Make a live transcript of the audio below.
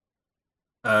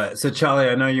So Charlie,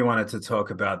 I know you wanted to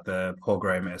talk about the Paul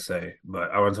Graham essay,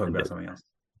 but I want to talk I about did. something else.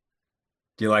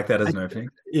 Do you like that as I, an opening?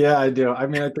 yeah, I do. I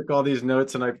mean, I took all these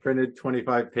notes and I printed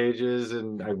 25 pages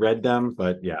and I read them,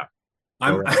 but yeah, go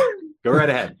I'm right, go right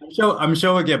ahead. I'm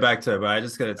sure we'll get back to it, but I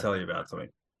just got to tell you about something.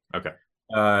 Okay.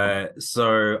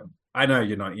 So I know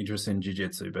you're not interested in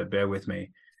jiu-jitsu, but bear with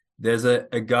me. There's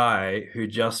a guy who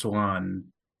just won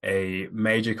a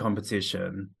major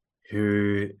competition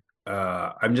who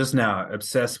I'm just now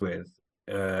obsessed with,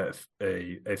 a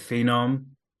phenom.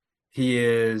 He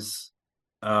is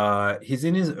he's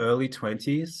in his early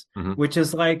 20s, Hmm. which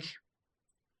is like,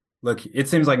 look, it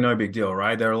seems like no big deal,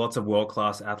 right? There are lots of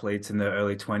world-class athletes in their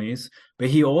early 20s, but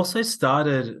he also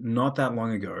started not that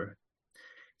long ago.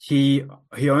 He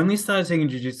he only started taking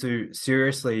jiu-jitsu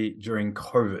seriously during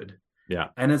COVID. Yeah.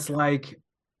 And it's like,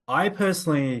 I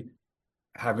personally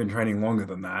have been training longer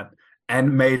than that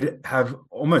and made have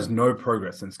almost no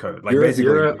progress since COVID. Like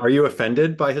basically, Are you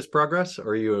offended by his progress or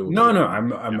are you, no, no, yeah,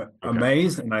 I'm okay.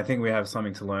 amazed, and I think we have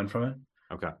something to learn from it.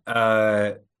 Okay.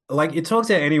 Uh, like you talk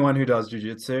to anyone who does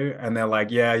jujitsu, and they're like,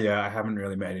 "Yeah, yeah, I haven't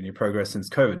really made any progress since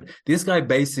COVID." This guy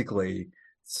basically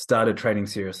started training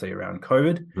seriously around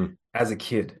COVID Hmm. as a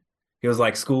kid. He was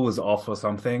like, school was off or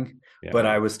something, but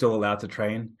Yeah. I was still allowed to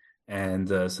train, and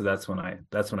so that's when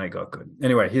I got good.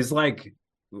 Anyway, he's like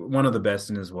one of the best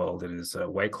in his world in his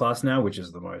weight class now, which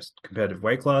is the most competitive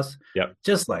weight class. Yep.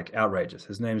 Just like outrageous.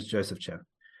 His name's Joseph Chen.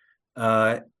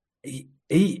 uh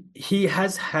he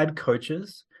has had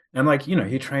coaches, and like,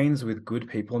 he trains with good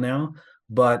people now,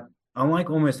 but unlike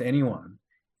almost anyone,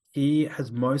 he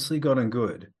has mostly gotten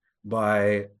good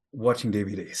by watching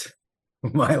DVDs.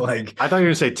 My like, I thought you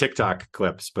were going to say TikTok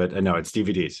clips, but no, it's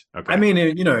DVDs. I Okay. mean,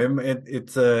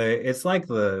 it's like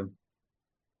the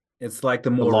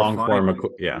The more long refined form of, way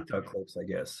of yeah. TikTok clips, I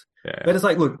guess. Yeah. But it's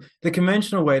like, look, the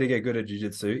conventional way to get good at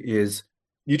jiu-jitsu is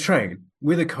you train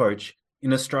with a coach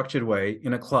in a structured way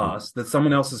in a Mhm. class that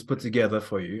someone else has put together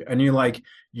for you, and you like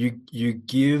you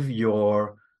give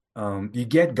your you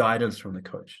get guidance from the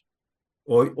coach,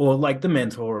 or like the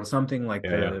mentor or something, like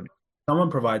Yeah. Yeah. the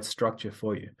someone provides structure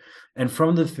for you. And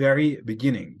from the very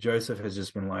beginning, Joseph has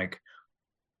just been like,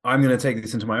 I'm going to take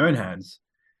this into my own hands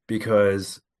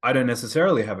because I don't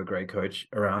necessarily have a great coach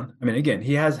around. I mean, again,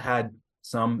 he has had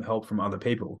some help from other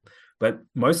people, but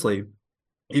mostly,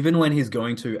 even when he's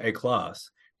going to a class,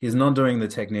 he's not doing the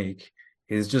technique.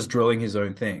 He's just drilling his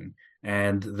own thing.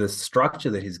 And the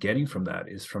structure that he's getting from that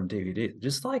is from DVD. It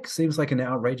just like seems like an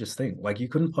outrageous thing. Like you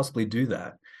couldn't possibly do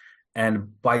that.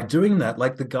 And by doing that,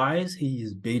 like the guys he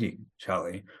is beating,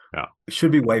 Charlie, Yeah.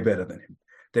 should be way better than him.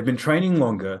 They've been training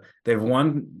longer. They've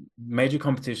won major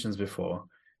competitions before,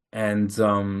 and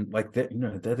like they're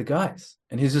the guys.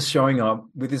 And he's just showing up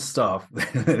with his stuff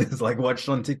that is like watched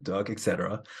on TikTok,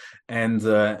 etc. And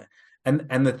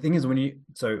and the thing is,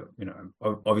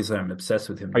 obviously I'm obsessed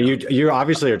with him Are now. you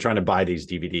obviously are trying to buy these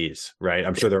DVDs, right?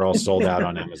 I'm sure they're all sold out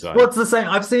on Well, Amazon. it's the same.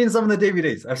 I've seen some of the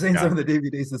DVDs. I've seen some Yeah. of the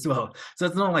DVDs as well. So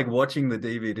it's not like watching the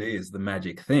DVD is the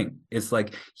magic thing. It's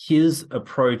like his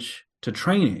approach to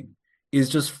training is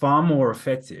just far more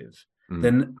effective Mm.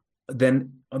 than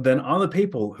than other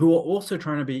people who are also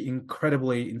trying to be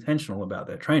incredibly intentional about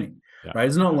their training. Yeah. Right?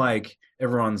 It's not like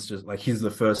everyone's just like he's the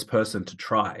first person to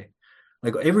try.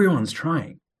 Like everyone's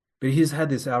trying, but he's had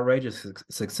this outrageous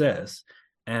success.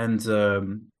 And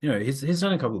he's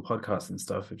done a couple of podcasts and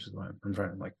stuff, which is why I'm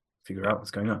trying to like figure Yeah. out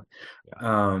what's going on.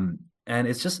 Yeah. And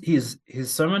it's just he's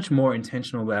so much more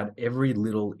intentional about every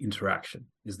little interaction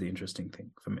is the interesting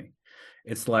thing for me.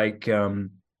 It's like,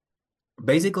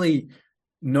 basically,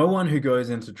 no one who goes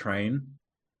into train,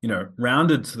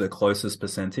 rounded to the closest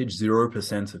percentage,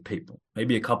 0% of people,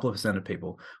 maybe a couple of percent of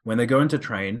people, when they go into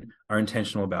train, are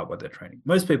intentional about what they're training.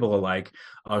 Most people are like,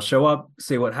 I'll show up,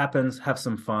 see what happens, have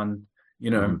some fun,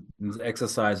 Mhm.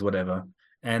 exercise, whatever.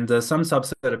 And some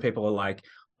subset of people are like,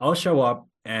 I'll show up,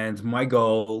 and my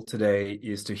goal today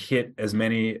is to hit as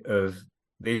many of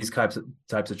these types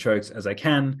of chokes as I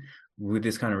can with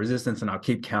this kind of resistance, and I'll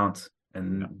keep count. Yeah.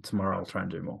 And tomorrow I'll try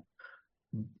and do more.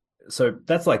 So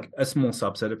that's like a small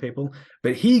subset of people.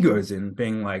 But he goes in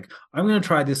being like, I'm going to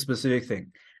try this specific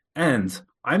thing, and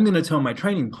I'm going to tell my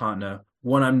training partner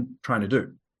what I'm trying to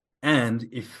do. And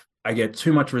if I get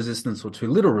too much resistance or too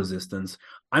little resistance,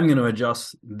 I'm going to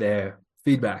adjust their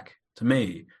feedback to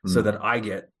me so Mm. that I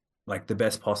get like the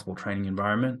best possible training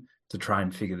environment to try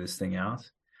and figure this thing out.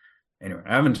 Anyway,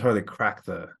 I haven't totally Okay. cracked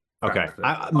the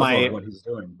puzzle of what he's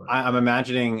doing, but I'm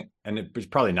imagining, and it's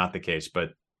probably not the case,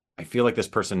 but I feel like this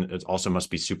person also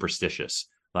must be superstitious.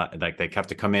 Like they have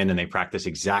to come in and they practice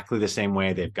exactly the same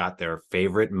way. They've got their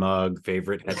favorite mug,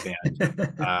 favorite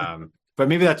headband. Um, But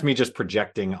maybe that's me just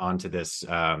projecting onto this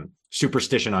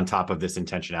superstition on top of this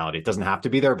intentionality. It doesn't have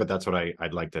to be there, but that's what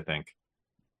I'd like to think.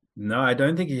 No, I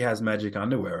don't think he has magic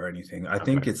underwear or anything. I Okay.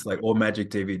 think it's like all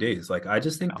magic DVDs. Like I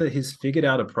just think Yeah. that he's figured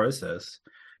out a process.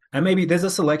 And maybe there's a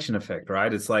selection effect,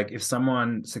 right? It's like if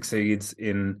someone succeeds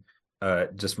in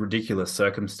just ridiculous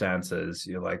circumstances,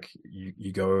 you're like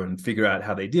you go and figure out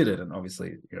how they did it. And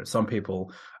obviously, some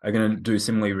people are going to do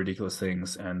similarly ridiculous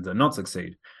things and not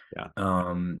succeed. Yeah.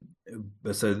 Um,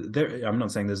 but so there, I'm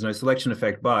not saying there's no selection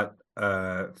effect, but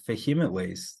for him at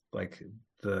least, like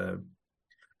the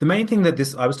the main thing that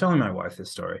this, I was telling my wife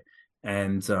this story,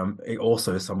 and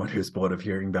also someone who's bored of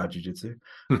hearing about jujitsu.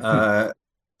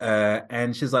 Uh,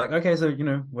 and she's like, okay, so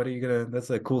what are you gonna? That's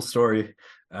a cool story.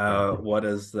 Yeah. What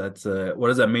does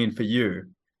that mean for you?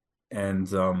 And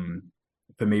for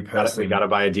me We personally, got to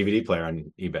buy a DVD player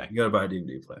on eBay. you gotta buy a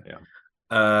DVD player. Yeah.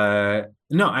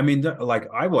 No, I mean, like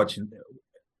I watch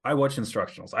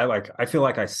instructionals. I feel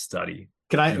like I study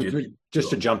Can I jujitsu. just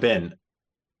to jump in?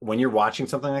 When you're watching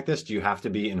something like this, do you have to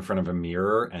be in front of a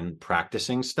mirror and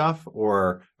practicing stuff,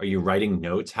 or are you writing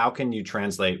notes? How can you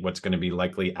translate what's going to be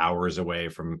likely hours away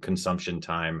from consumption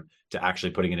time to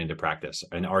actually putting it into practice?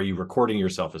 And are you recording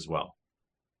yourself as well?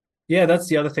 Yeah, that's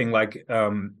the other thing. Like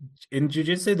in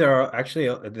jiu-jitsu,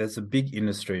 there's a big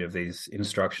industry of these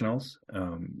instructionals.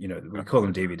 We call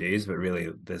them DVDs, but really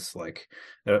there's like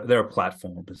there are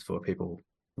platforms for people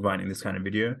providing this kind of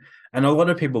video. And a lot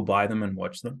of people buy them and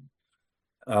watch them.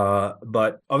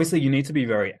 But obviously you need to be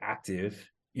very active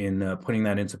in putting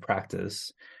that into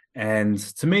practice. And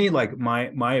to me, like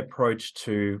my approach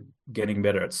to getting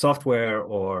better at software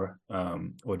or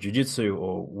jujitsu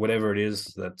or whatever it is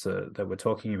that we're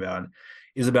talking about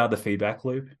is about the feedback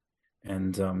loop.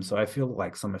 And so I feel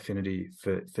like some affinity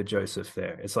for Joseph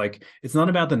there. It's like it's not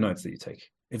about the notes that you take.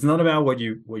 It's not about what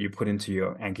you put into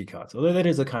your Anki cards, although that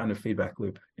is a kind of feedback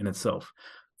loop in itself.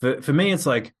 For me, it's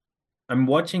like I'm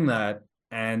watching that,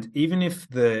 and even if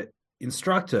the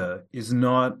instructor is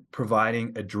not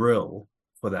providing a drill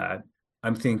for that,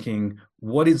 I'm thinking,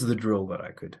 what is the drill that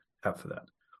I could have for that?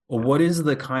 Or what is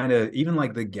the kind of, even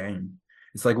like the game?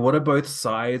 It's like, what are both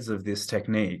sides of this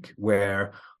technique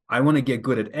where I want to get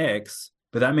good at X,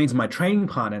 but that means my training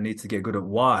partner needs to get good at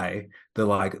Y, the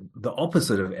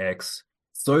opposite of X,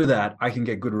 so that I can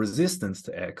get good resistance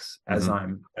to X as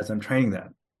Mm-hmm. I'm training that.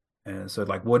 And so,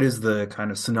 like, what is the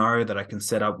kind of scenario that I can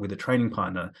set up with a training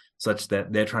partner such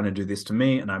that they're trying to do this to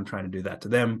me and I'm trying to do that to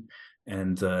them?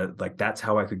 And like, that's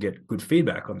how I could get good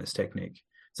feedback on this technique.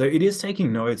 So it is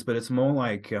taking notes, but it's more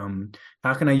like,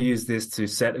 how can I use this to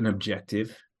set an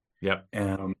objective? Yep.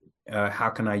 How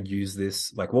can I use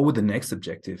this? Like, what would the next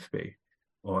objective be?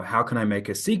 Or how can I make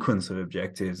a sequence of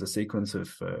objectives, a sequence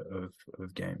of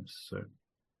games? So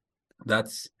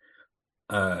that's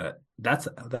I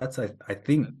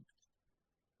think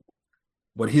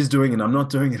what he's doing, and I'm not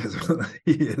doing it as well as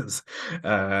he is,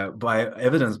 by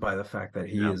evidence by the fact that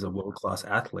he Yeah. is a world-class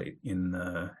athlete in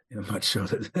a much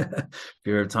shorter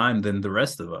period of time than the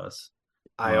rest of us.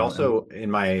 I also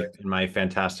in my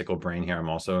fantastical brain here, I'm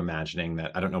also imagining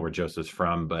that I don't know where Joseph's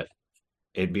from, but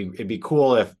it'd be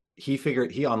cool if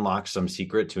he unlocks some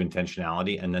secret to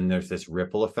intentionality, and then there's this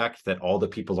ripple effect that all the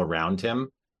people around him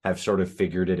have sort of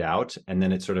figured it out, and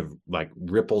then it sort of like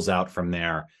ripples out from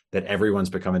there that everyone's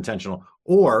become intentional,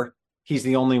 or he's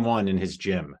the only one in his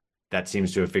gym that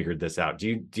seems to have figured this out. Do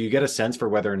you get a sense for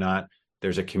whether or not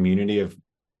there's a community of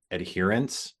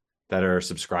adherents that are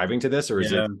subscribing to this, or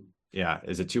is Yeah.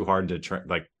 it too hard to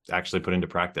like actually put into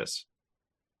practice?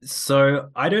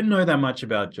 So I don't know that much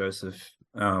about Joseph.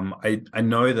 I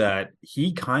know that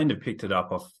he kind of picked it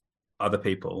up off other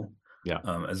people,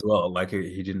 Yeah. as well. Like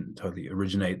he didn't totally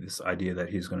originate this idea that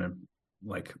he's going to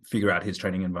like figure out his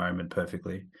training environment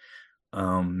perfectly.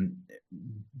 Um,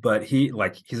 but he's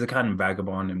a kind of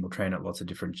vagabond and will train at lots of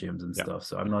different gyms and Yeah. stuff.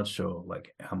 So I'm not sure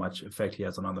like how much effect he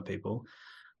has on other people.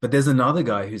 But there's another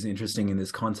guy who's interesting in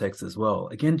this context as well.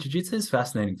 Again, jiu-jitsu is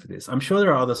fascinating for this. I'm sure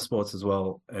there are other sports as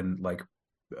well, and like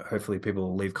hopefully people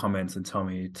will leave comments and tell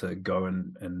me to go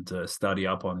and study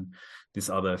up on this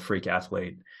other freak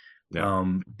athlete. Yeah.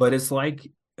 But it's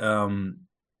like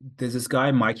there's this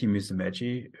guy Mikey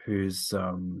Musumeci who's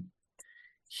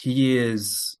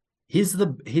he's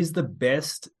the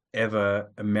best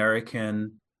ever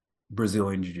American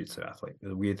Brazilian jiu-jitsu athlete.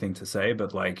 A weird thing to say,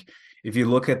 but like if you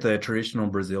look at the traditional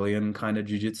Brazilian kind of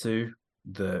jiu-jitsu,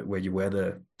 where you wear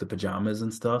the pajamas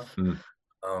and stuff, Mm.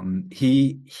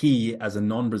 He as a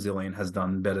non-Brazilian has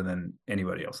done better than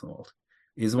anybody else in the world.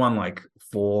 He's won like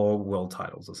 4 world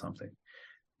titles or something.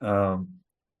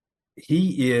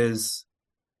 He is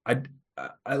I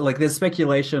like there's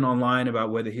speculation online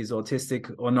about whether he's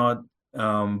autistic or not.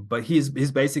 But he's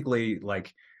basically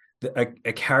like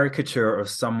a caricature of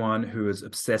someone who is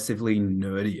obsessively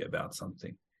nerdy about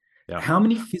something. Yeah. How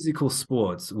many physical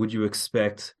sports would you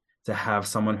expect to have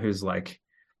someone who's like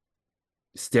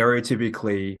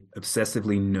stereotypically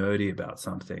obsessively nerdy about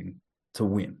something to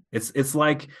win? It's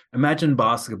like imagine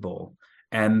basketball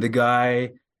and the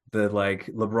guy, the like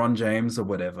LeBron James or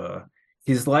whatever,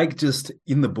 he's like just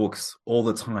in the books all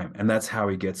the time, and that's how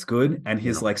he gets good, and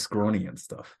he's Yeah. like scrawny and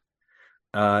stuff.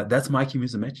 That's Mikey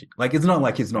Musumeci. Like it's not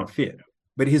like he's not fit,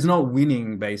 but he's not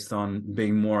winning based on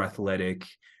being more athletic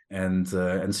and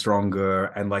stronger,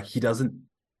 and like he doesn't.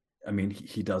 I mean,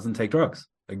 he doesn't take drugs.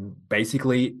 Like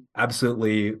basically,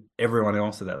 absolutely everyone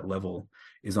else at that level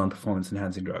is on performance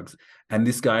enhancing drugs, and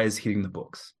this guy is hitting the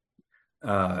books.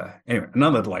 Anyway,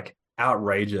 another like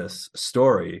outrageous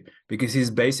story because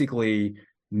he's basically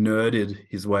nerded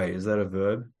his way. Is that a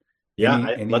verb? Yeah.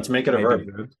 Any Let's make it a maybe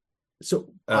verb. verb?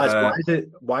 So, Oz, Uh,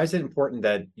 why is it important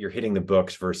that you're hitting the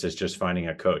books versus just finding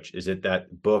a coach? Is it that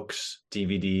books,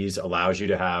 DVDs allows you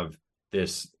to have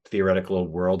this theoretical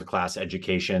world-class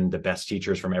education, the best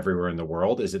teachers from everywhere in the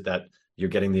world? Is it that you're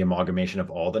getting the amalgamation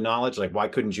of all the knowledge? Like, why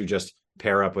couldn't you just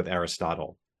pair up with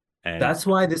Aristotle? And That's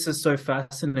why this is so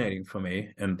fascinating for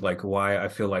me, and like why I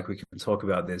feel like we can talk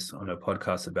about this on a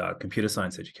podcast about computer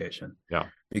science education. yeah,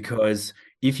 Because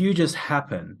if you just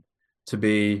happen to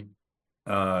be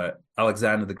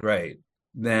Alexander the Great,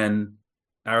 then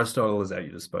Aristotle is at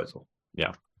your disposal.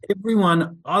 yeah,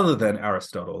 Everyone other than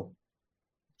Aristotle,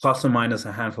 plus or minus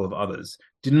a handful of others,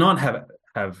 did not have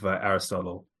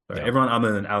Aristotle. Sorry, yeah, everyone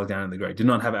other than Alexander the Great did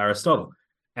not have Aristotle,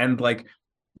 and like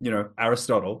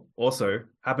Aristotle also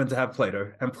happened to have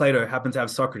Plato, and Plato happened to have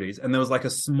Socrates, and there was like a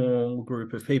small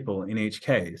group of people in each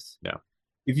case. yeah,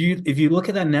 If you look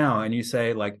at that now and you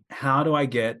say like, how do I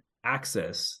get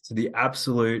access to the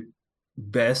absolute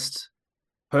best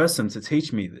person to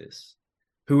teach me this,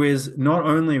 who is not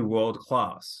only world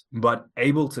class but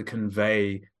able to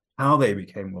convey how they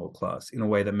became world class in a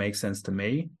way that makes sense to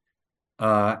me,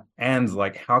 and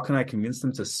like how can I convince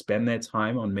them to spend their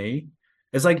time on me?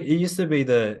 It's like it used to be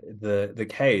the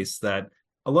case that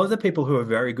a lot of the people who are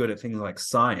very good at things like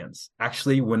science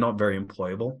actually were not very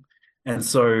employable, and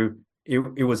so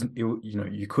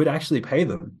you could actually pay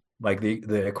them like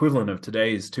the equivalent of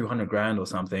today's 200 grand or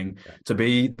something yeah, to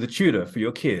be the tutor for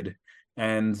your kid,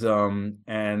 and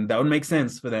that would make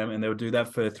sense for them, and they would do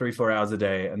that for 3-4 hours a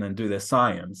day and then do their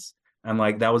science, and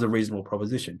like that was a reasonable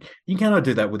proposition. You cannot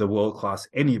do that with a world class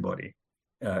anybody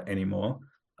anymore.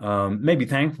 Maybe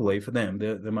thankfully for them,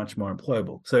 they're much more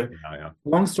employable. So, yeah.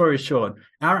 long story short,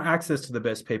 our access to the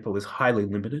best people is highly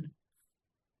limited.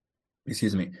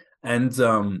 Excuse me, and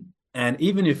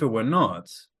even if it were not,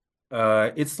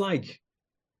 it's like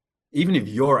even if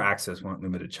your access weren't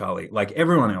limited, Charlie, like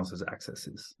everyone else's access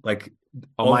is. Like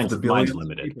Oh, of the mine's billions of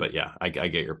limited, people, but yeah, I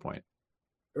get your point.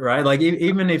 right? Like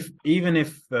even if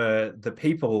the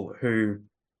people who,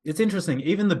 it's interesting,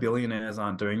 even the billionaires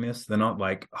aren't doing this. They're not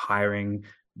like hiring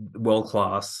world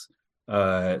class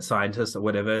scientists or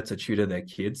whatever to tutor their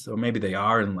kids, or maybe they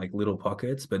are in like little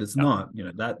pockets, but it's Yeah,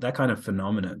 not. That kind of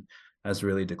phenomenon has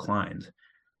really declined.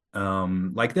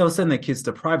 Like they'll send their kids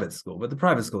to private school, but the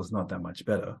private school is not that much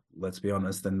better, let's be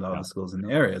honest, than the yeah, other schools in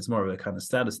the area. It's more of a kind of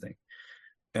status thing.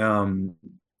 Um,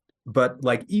 but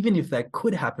like even if that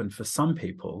could happen for some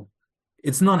people,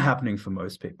 it's not happening for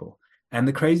most people. And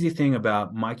the crazy thing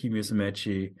about Mikey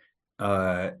Musumeci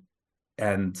uh,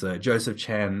 and Joseph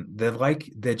Chan,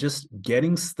 they're just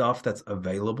getting stuff that's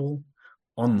available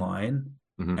online,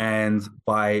 hmm, and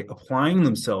by applying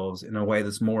themselves in a way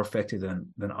that's more effective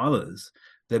than others,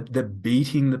 they're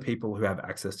beating the people who have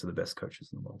access to the best coaches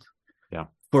in the world yeah.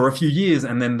 for a few years,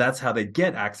 and then that's how they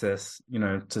get access,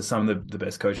 to some of the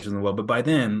best coaches in the world. But by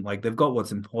then, like they've got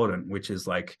what's important, which is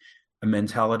like a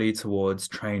mentality towards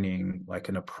training, like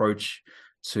an approach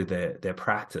to their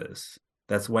practice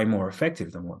that's way more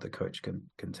effective than what the coach can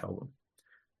tell them.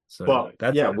 So Well,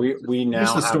 that's yeah, we just now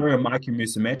the have story of Mikey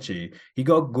Musumeci. He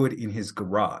got good in his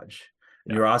garage,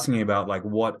 and yeah, you're asking about like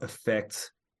what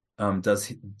effect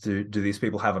do these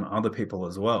people have on other people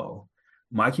as well.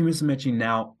 Mikey Musumeci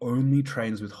now only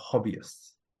trains with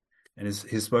hobbyists, and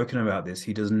he's spoken about this.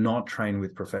 He does not train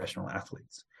with professional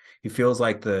athletes. He feels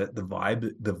like the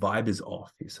vibe is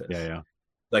off. He yeah, says yeah,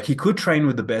 like he could train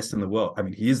with the best in the world. I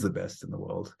mean, he is the best in the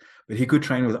world, but he could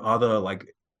train with other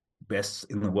like best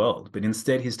in the world. But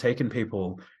instead, he's taken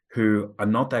people who are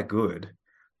not that good,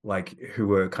 like who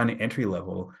were kind of entry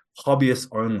level, hobbyists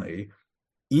only,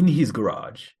 in his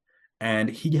garage, and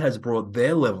he has brought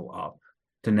their level up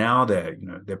to now they're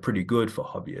pretty good for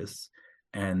hobbyists,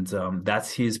 and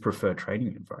that's his preferred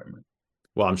training environment.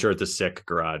 Well, I'm sure it's a sick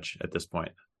garage at this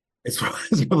point. It's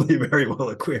it's probably very well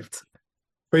equipped.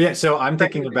 But yeah, so I'm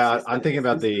thinking about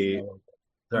Systems the are-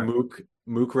 Sorry.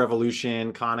 MOOC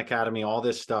revolution, Khan Academy, all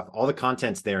this stuff, all the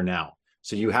content's there now.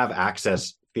 So you have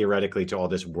access theoretically to all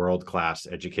this world-class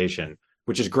education,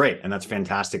 which is great. And that's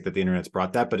fantastic that the internet's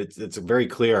brought that, but it's very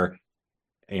clear,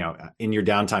 in your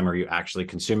downtime, are you actually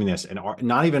consuming this? And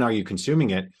not even are you consuming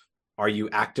it, are you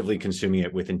actively consuming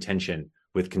it with intention,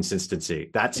 with consistency?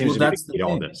 That seems Well, to be the that's the key to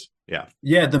all thing. this. Yeah.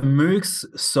 Yeah, the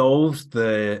MOOCs solved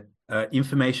the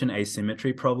information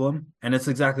asymmetry problem, and it's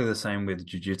exactly the same with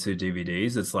Jiu-Jitsu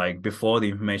DVDs. It's like before the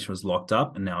information was locked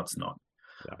up, and now it's not.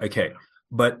 Yeah. Okay,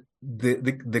 but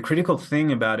the critical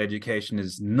thing about education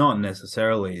is not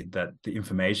necessarily that the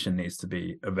information needs to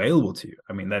be available to you.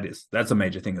 I mean, that's a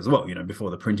major thing as well. Before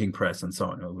the printing press and so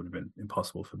on, it would have been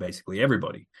impossible for basically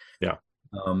everybody. Yeah.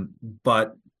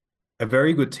 But a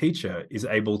very good teacher is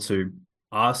able to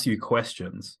ask you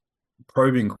questions,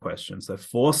 probing questions that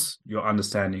force your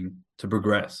understanding to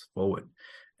progress forward.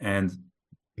 And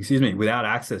without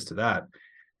access to that,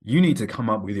 you need to come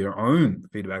up with your own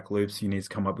feedback loops. You need to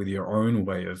come up with your own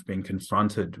way of being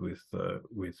confronted with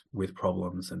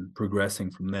problems and progressing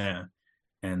from there.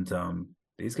 And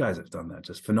these guys have done that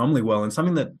just phenomenally well. And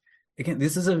something that, again,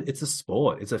 it's a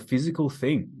sport. It's a physical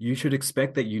thing. You should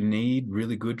expect that you need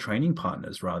really good training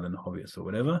partners rather than hobbyists or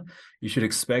whatever. You should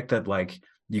expect that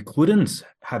you couldn't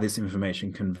have this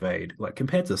information conveyed, like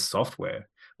compared to software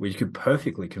where you could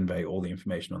perfectly convey all the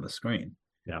information on the screen.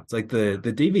 Yeah. It's like the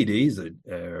DVDs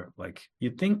are like,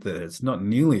 you'd think that it's not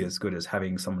nearly as good as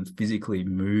having someone physically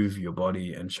move your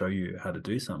body and show you how to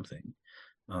do something.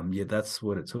 Yet that's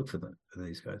what it took for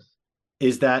these guys.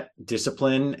 Is that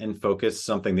discipline and focus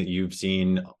something that you've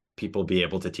seen people be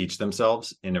able to teach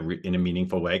themselves in a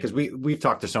meaningful way? Because we've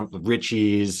talked to some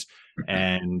Richies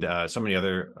and so many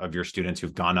other of your students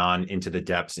who've gone on into the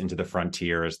depths, into the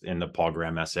frontiers in the Paul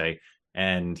Graham essay.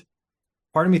 And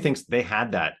part of me thinks they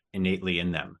had that innately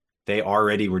in them. They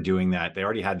already were doing that. They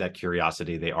already had that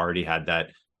curiosity. They already had that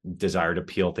desire to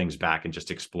peel things back and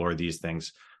just explore these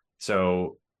things.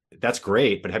 So that's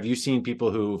great. But have you seen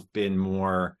people who've been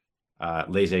more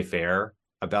laissez-faire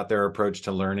about their approach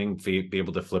to learning, be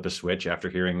able to flip a switch after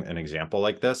hearing an example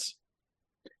like this?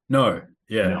 No,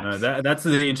 yeah, No. no. That's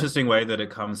the interesting way that it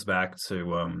comes back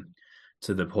to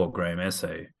the Paul Graham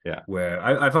essay. Yeah. Where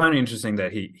I find it interesting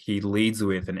that he leads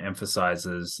with and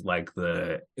emphasizes like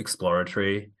the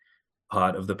exploratory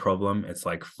part of the problem. It's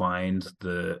like find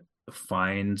the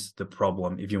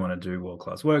problem. If you want to do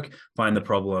world-class work, find the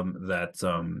problem that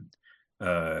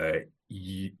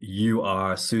you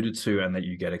are suited to and that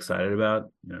you get excited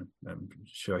about. I'm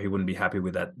sure he wouldn't be happy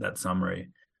with that summary.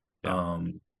 Yeah.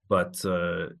 But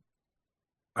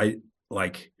I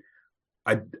like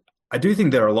I do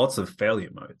think there are lots of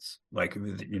failure modes. Like,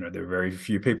 there are very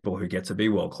few people who get to be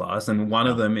world class, and one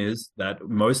of them is that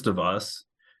most of us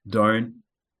don't,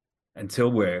 until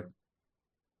we're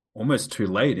almost too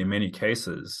late in many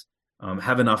cases,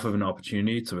 have enough of an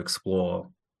opportunity to explore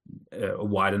a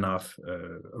wide enough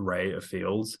array of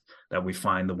fields that we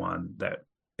find the one that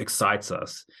excites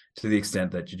us to the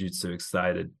extent that jiu-jitsu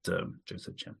excited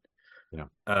Joseph Chen.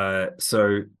 Yeah.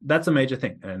 So that's a major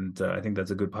thing, and I think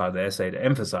that's a good part of the essay to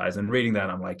emphasize. And reading that,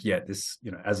 I'm like, yeah, this,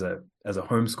 as a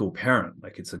homeschool parent,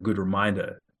 like it's a good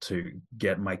reminder to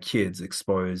get my kids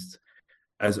exposed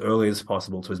as early as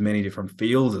possible to as many different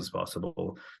fields as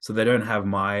possible, so they don't have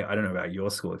I don't know about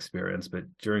your school experience, but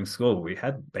during school we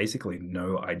had basically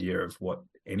no idea of what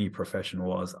any profession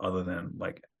was other than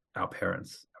like our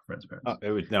parents.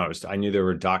 I knew there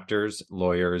were doctors,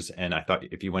 lawyers, and I thought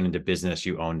if you went into business,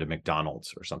 you owned a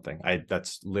McDonald's or something.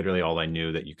 That's literally all I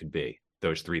knew that you could be.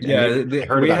 Those three things. Yeah, I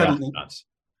heard about astronauts.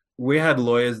 We had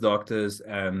lawyers, doctors,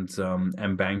 and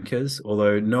bankers.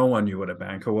 Although no one knew what a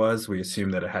banker was, we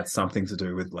assumed that it had something to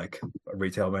do with like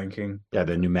retail banking. Yeah,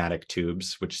 the pneumatic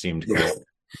tubes, which seemed cool.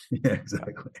 Yeah,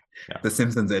 exactly. Yeah. The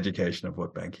Simpsons education of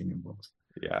what banking involves.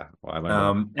 Yeah, well, I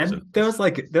learned. And there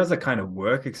was a kind of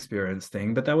work experience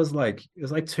thing, but it was like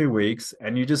 2 weeks,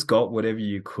 and you just got whatever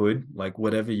you could, like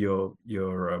whatever your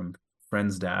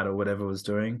friend's dad or whatever was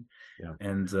doing. Yeah.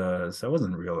 And so it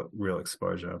wasn't real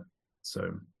exposure.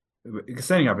 So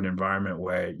setting up an environment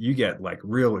where you get like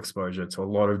real exposure to a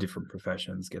lot of different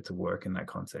professions, get to work in that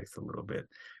context a little bit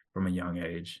from a young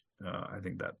age, I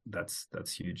think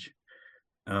that's huge.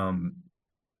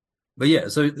 But yeah,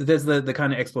 so there's the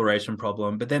kind of exploration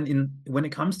problem. But then when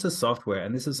it comes to software,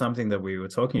 and this is something that we were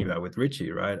talking about with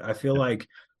Richie, right? I feel like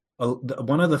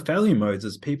one of the failure modes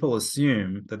is people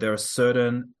assume that there are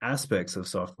certain aspects of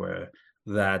software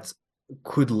that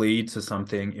could lead to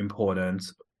something important,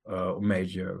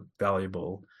 major,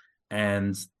 valuable,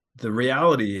 And the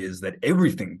reality is that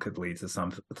everything could lead to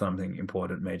something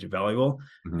important, major, valuable.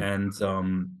 Mhm.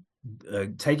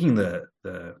 And taking the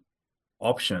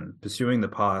option, pursuing the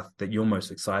path that you're most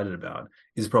excited about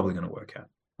is probably going to work out.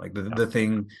 Like Yeah. the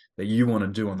thing that you want to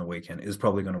do on the weekend is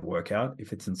probably going to work out.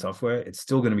 If it's in software, it's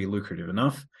still going to be lucrative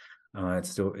enough. It's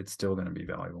still going to be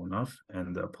valuable enough.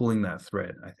 And pulling that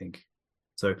thread, I think.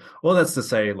 So all that's to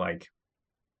say, like,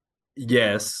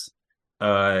 yes,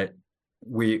 uh,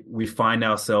 we find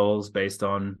ourselves based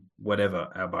on whatever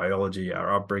our biology,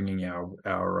 our upbringing,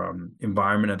 our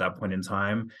environment at that point in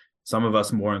time. Some of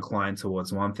us more inclined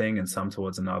towards one thing and some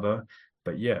towards another.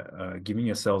 But yeah, giving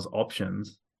yourselves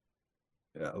options,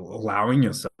 allowing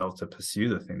yourself to pursue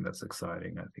the thing that's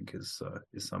exciting, I think is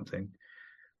something.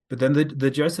 But then the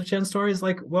Joseph Chen story is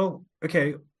like, well,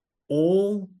 okay,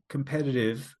 all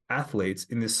competitive athletes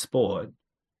in this sport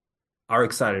are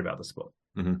excited about the sport,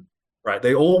 Mhm. right?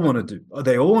 They all want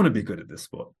to be good at this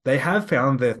sport. They have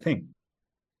found their thing.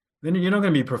 Then you're not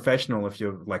going to be professional if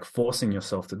you're like forcing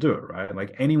yourself to do it, right?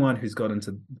 Like anyone who's gotten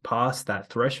to past that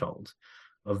threshold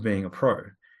of being a pro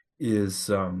is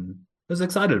was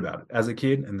excited about it as a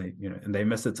kid, and they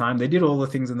missed the time. They did all the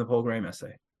things in the Paul Graham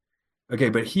essay. Okay,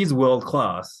 but he's world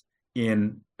class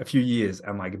in a few years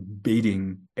and like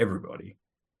beating everybody.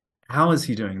 How is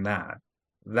he doing that?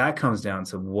 That comes down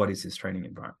to what is his training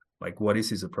environment? Like, what is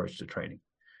his approach to training?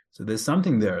 So there's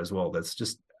something there as well that's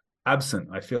just absent,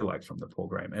 I feel like, from the Paul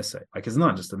Graham essay. Like, it's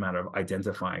not just a matter of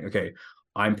identifying, okay,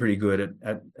 I'm pretty good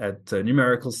at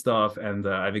numerical stuff, and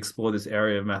I've explored this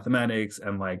area of mathematics,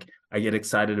 and like I get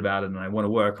excited about it, and I want to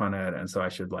work on it, and so I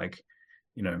should like,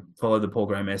 follow the Paul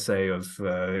Graham essay of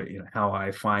how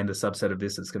I find a subset of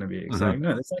this that's going to be exciting.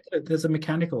 Mhm. No, there's a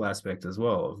mechanical aspect as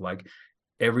well of like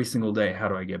every single day, how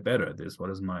do I get better at this? What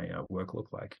does my work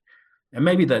look like? And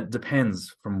maybe that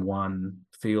depends from one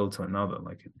field to another.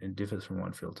 Like it differs from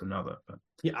one field to another. But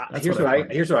Yeah, that's what I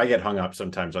find. here's where I get hung up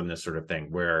sometimes on this sort of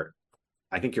thing, where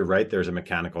I think you're right. There's a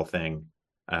mechanical thing,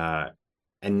 uh,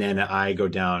 and then I go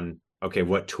down. Okay,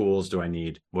 what tools do I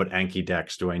need? What Anki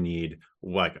decks do I need?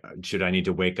 What should I need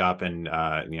to wake up and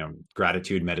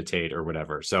gratitude meditate or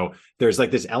whatever? So there's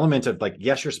like this element of like,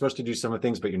 yes, you're supposed to do some of the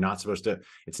things, but you're not supposed to.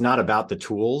 It's not about the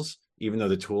tools, even though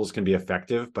the tools can be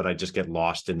effective. But I just get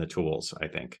lost in the tools, I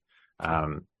think,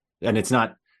 and it's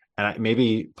not. And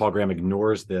maybe Paul Graham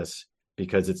ignores this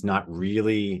because it's not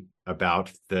really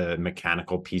about the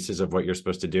mechanical pieces of what you're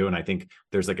supposed to do. And I think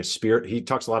there's like a spirit. He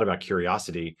talks a lot about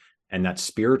curiosity, and that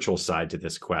spiritual side to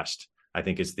this quest, I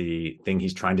think, is the thing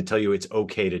he's trying to tell you it's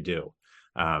okay to do.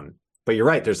 But you're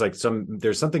right. There's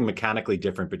something mechanically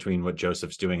different between what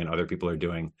Joseph's doing and other people are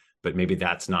doing, but maybe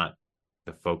that's not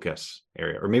the focus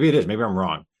area, or maybe it is. Maybe I'm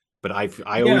wrong. But I Yeah,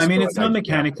 I always mean, feel it's like not yeah.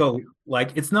 mechanical.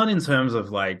 Like, it's not in terms of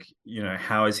like,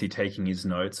 how is he taking his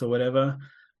notes or whatever.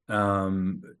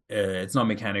 It's not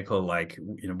mechanical. Like,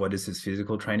 what is his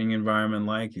physical training environment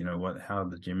like? How are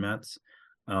the gym mats?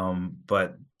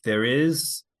 But there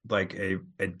is like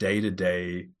a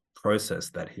day-to-day process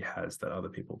that he has that other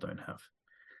people don't have.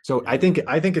 So And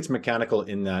I think it's mechanical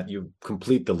in that you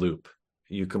complete the loop,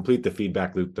 you complete the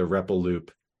feedback loop, the REPL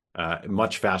loop,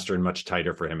 much faster and much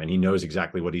tighter for him, and he knows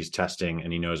exactly what he's testing,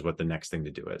 and he knows what the next thing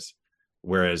to do is.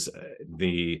 Whereas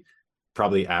the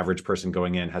probably average person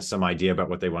going in has some idea about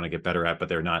what they want to get better at, but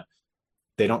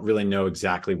they don't really know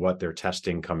exactly what they're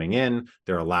testing coming in.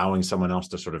 They're allowing someone else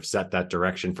to sort of set that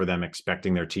direction for them,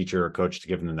 expecting their teacher or coach to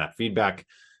give them that feedback.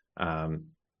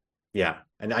 Yeah,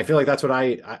 and I feel like that's what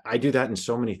I do that in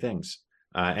so many things,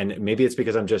 and maybe it's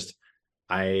because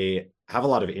I have a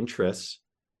lot of interests,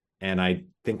 and I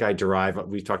think I derive.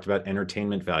 We've talked about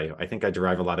entertainment value. I think I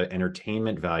derive a lot of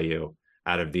entertainment value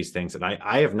out of these things, and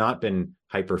I have not been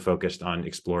hyper focused on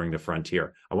exploring the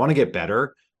frontier. I want to get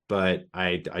better, but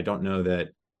I don't know that.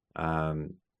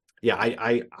 Yeah,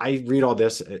 I read all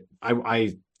this.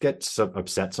 I get so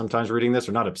upset sometimes reading this,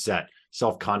 or not upset,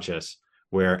 self conscious.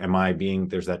 Where am I being?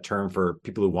 There's that term for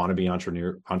people who want to be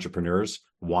entrepreneurs,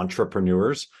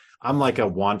 wantrepreneurs. I'm like a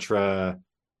wantra,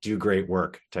 do great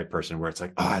work type person, where it's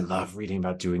like, oh, I love reading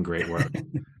about doing great work,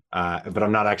 but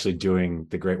I'm not actually doing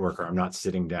the great work, or I'm not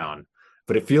sitting down.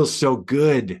 But it feels so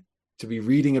good to be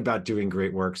reading about doing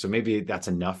great work. So maybe that's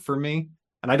enough for me.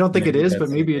 And I don't think it maybe is, but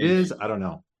that's the maybe it is. niche. I don't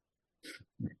know.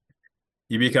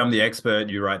 You become the expert,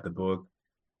 you write the book.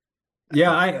 I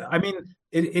Yeah, hope. I mean,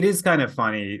 it is kind of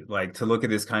funny, like to look at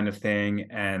this kind of thing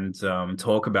and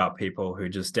talk about people who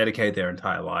just dedicate their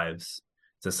entire lives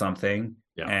to something.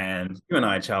 Yeah. And you and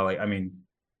I, Charlie, I mean,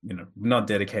 not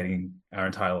dedicating our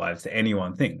entire lives to any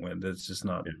one thing. That's just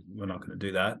not, Yeah. we're not going to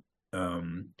do that.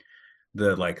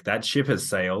 The like that ship has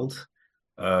sailed.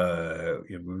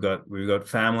 we've got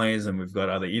families and we've got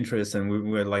other interests, and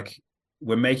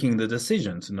we're making the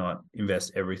decision to not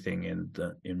invest everything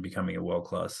in becoming a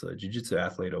world-class jiu-jitsu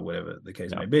athlete or whatever the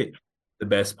case Yeah. may be, the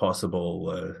best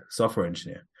possible software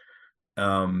engineer.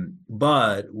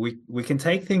 But we can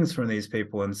take things from these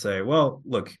people and say, well,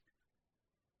 look,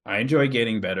 I enjoy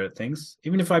getting better at things.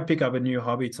 Even if I pick up a new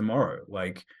hobby tomorrow,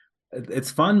 like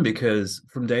it's fun because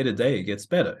from day to day it gets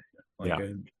better. Like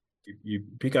Yeah. you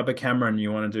pick up a camera and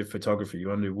you want to do photography, you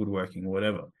want to do woodworking,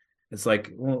 whatever. It's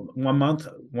like, well, 1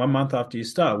 month after you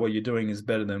start, what you're doing is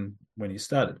better than when you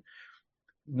started.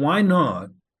 Why not?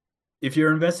 If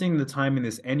you're investing the time in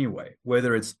this anyway,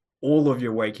 whether it's all of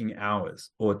your waking hours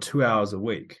or 2 hours a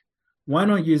week, why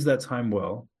not use that time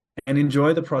well and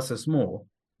enjoy the process more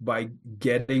by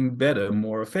getting better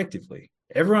more effectively?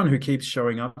 Everyone who keeps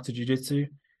showing up to jiu-jitsu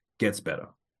gets better.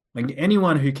 Like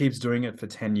anyone who keeps doing it for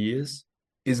 10 years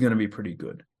is going to be pretty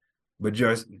good. But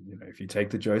if you take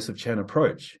the Joseph Chen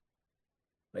approach,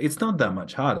 it's not that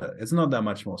much harder. It's not that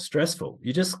much more stressful.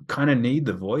 You just kind of need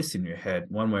the voice in your head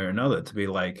one way or another to be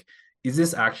like, is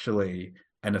this actually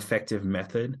an effective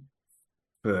method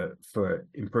for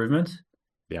improvement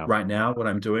Yeah. right now, what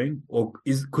I'm doing? Or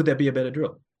could there be a better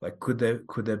drill? Like, could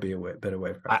there be a better way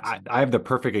of practicing? I have the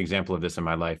perfect example of this in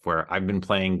my life where I've been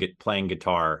playing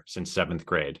guitar since 7th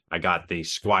grade. I got the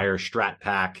Squire Strat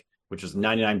Pack, which was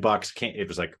 $99. It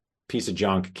was like a piece of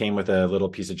junk, came with a little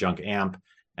piece of junk amp.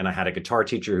 And I had a guitar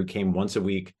teacher who came once a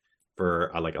week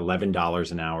for like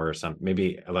 $11 an hour or something,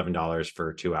 maybe $11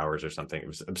 for 2 hours or something. It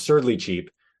was absurdly cheap.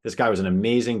 This guy was an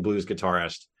amazing blues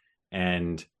guitarist.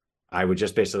 And I would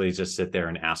just basically just sit there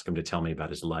and ask him to tell me about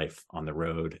his life on the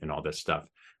road and all this stuff.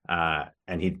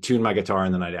 And he'd tune my guitar,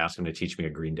 and then I'd ask him to teach me a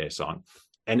Green Day song.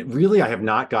 And really, I have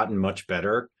not gotten much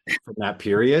better from that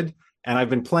period. And I've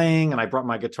been playing, and I brought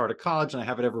my guitar to college, and I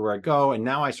have it everywhere I go. And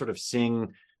now I sort of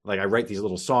sing, like I write these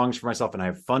little songs for myself, and I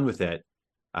have fun with it.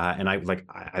 And I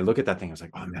look at that thing, I was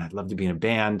like, oh man, I'd love to be in a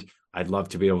band. I'd love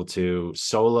to be able to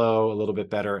solo a little bit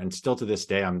better. And still to this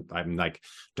day, I'm like,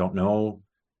 don't know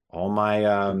all my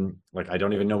I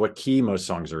don't even know what key most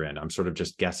songs are in. I'm sort of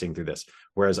just guessing through this.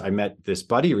 Whereas I met this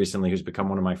buddy recently who's become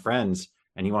one of my friends,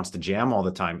 and he wants to jam all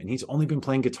the time. And he's only been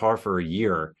playing guitar for a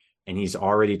year, and he's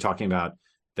already talking about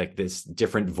like this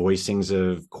different voicings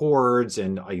of chords,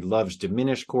 and he loves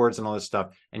diminished chords and all this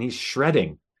stuff. And he's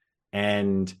shredding,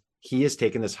 and he has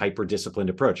taken this hyper disciplined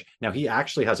approach. Now he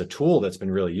actually has a tool that's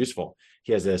been really useful.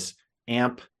 He has this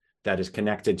amp that is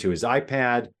connected to his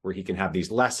iPad where he can have these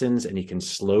lessons, and he can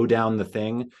slow down the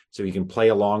thing so he can play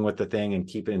along with the thing and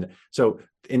keep it in. So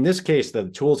in this case, the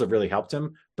tools have really helped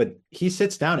him, but he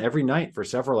sits down every night for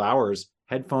several hours,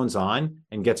 headphones on,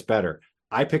 and gets better.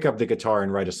 I pick up the guitar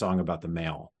and write a song about the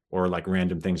mail or like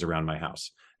random things around my house.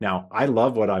 Now, I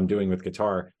love what I'm doing with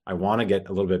guitar. I want to get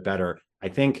a little bit better. I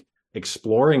think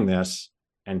exploring this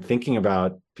and thinking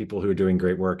about people who are doing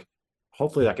great work,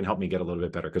 hopefully that can help me get a little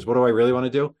bit better. Because what do I really want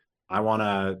to do? I want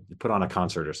to put on a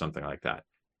concert or something like that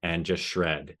and just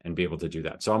shred and be able to do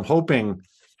that. So I'm hoping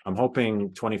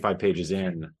 25 pages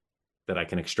in that I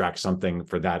can extract something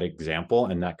for that example.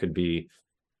 And that could be,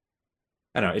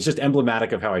 I don't know, it's just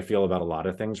emblematic of how I feel about a lot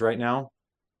of things right now.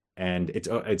 And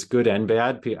it's good and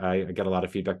bad. I get a lot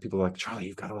of feedback. People are like, Charlie,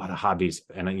 you've got a lot of hobbies.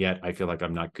 And yet I feel like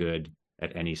I'm not good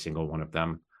at any single one of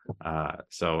them.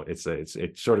 So it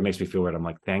sort of makes me feel weird. I'm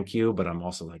like, thank you, but I'm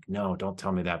also like, no, don't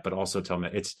tell me that, but also tell me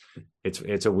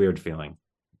it's a weird feeling.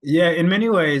 Yeah, in many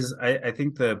ways, I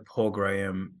think the Paul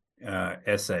Graham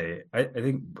essay, I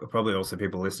think probably also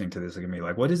people listening to this are gonna be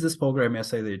like, what is this Paul Graham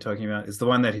essay that you're talking about? It's the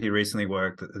one that he recently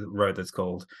wrote that's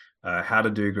called How to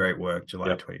Do Great Work, July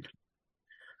Yep.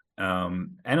 2020.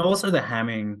 And also the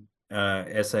Hamming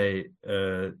essay,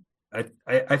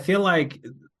 I feel like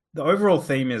the overall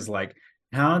theme is like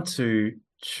how to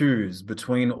choose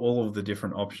between all of the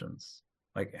different options,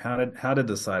 like how to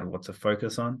decide what to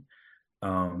focus on,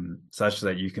 such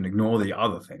that you can ignore the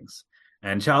other things.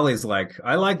 And Charlie's like,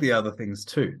 I like the other things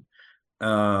too,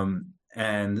 and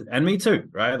me too,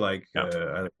 right? Like,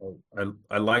 Yeah.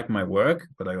 I like my work,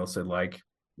 but I also like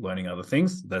learning other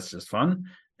things. That's just fun.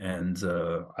 And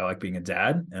I like being a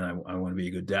dad, and I want to be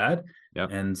a good dad, Yeah.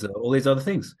 and all these other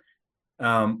things.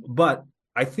 But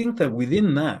I think that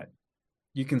within that,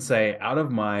 you can say, out of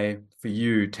my, for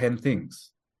you, 10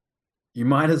 things, you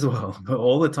might as well, put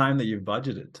all the time that you've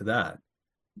budgeted to that,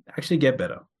 actually get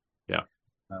better. Yeah.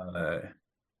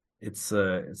 It's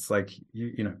like,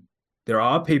 you know, there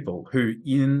are people who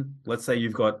let's say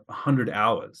you've got 100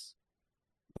 hours,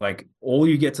 like all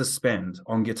you get to spend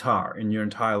on guitar in your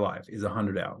entire life is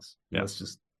 100 hours. Yeah. Let's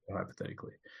just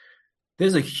hypothetically.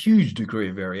 There's a huge degree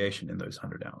of variation in those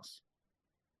 100 hours.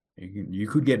 You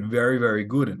could get very, very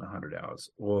good in 100 hours,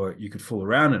 or you could fool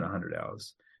around in 100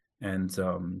 hours. And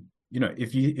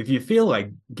if you feel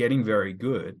like getting very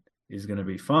good is going to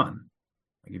be fun,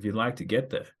 like if you'd like to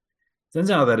get there, turns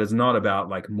out that it's not about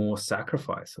like more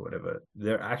sacrifice or whatever.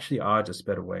 There actually are just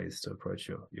better ways to approach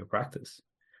your practice.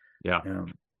 Yeah.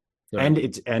 So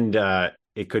And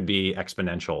it could be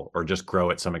exponential or just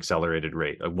grow at some accelerated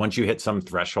rate. Like once you hit some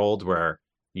threshold where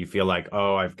you feel like,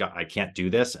 oh, I can't do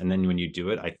this. And then when you do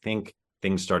it, I think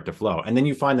things start to flow. And then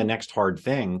you find the next hard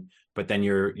thing, but then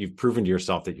you've proven to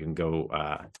yourself that you can go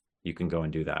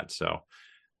and do that. So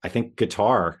I think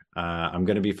guitar, I'm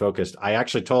going to be focused. I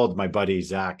actually told my buddy,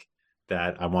 Zach,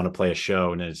 that I want to play a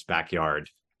show in his backyard,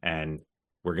 and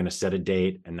we're going to set a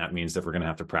date. And that means that we're going to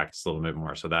have to practice a little bit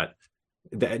more. So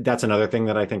that's another thing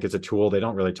that I think is a tool. They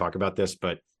don't really talk about this,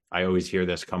 but I always hear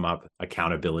this come up,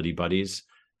 accountability buddies.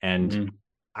 And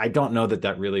I don't know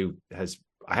that really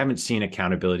I haven't seen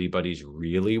accountability buddies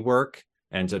really work.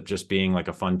 Ends up just being like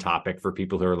a fun topic for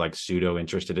people who are like pseudo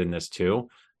interested in this too.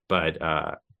 But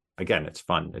again, it's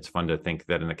fun. It's fun to think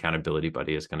that an accountability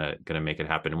buddy is gonna make it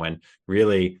happen, when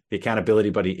really the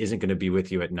accountability buddy isn't going to be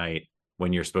with you at night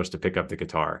when you're supposed to pick up the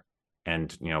guitar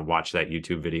and watch that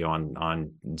YouTube video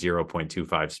on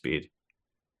 0.25 speed.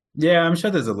 Yeah, I'm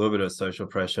sure there's a little bit of social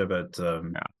pressure, but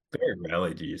very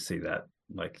rarely do you see that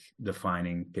like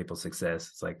defining people's success.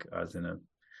 It's like I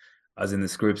was in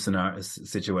this group scenario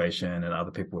situation, and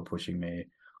other people were pushing me.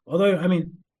 Although, I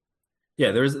mean,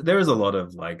 yeah, there is a lot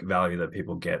of like value that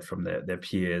people get from their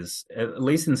peers, at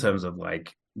least in terms of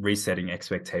like resetting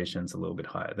expectations a little bit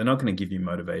higher. They're not going to give you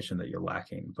motivation that you're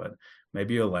lacking, but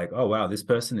maybe you're like, oh wow, this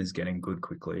person is getting good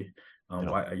quickly.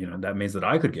 That means that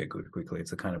I could get good quickly.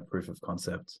 It's a kind of proof of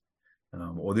concept.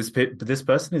 Or this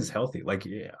person is healthy. Like,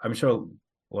 yeah, I'm sure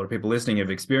a lot of people listening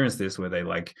have experienced this, where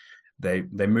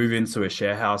they move into a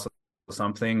share house or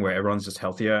something where everyone's just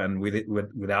healthier, and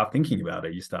without thinking about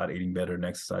it, you start eating better and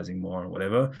exercising more and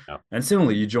whatever. Yeah. And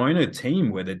similarly, you join a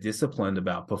team where they're disciplined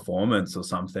about performance or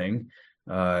something.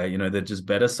 They're just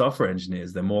better software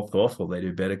engineers. They're more thoughtful. They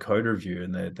do better code review,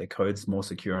 and their code's more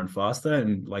secure and faster.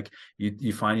 And like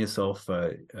you find yourself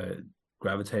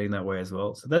gravitating that way as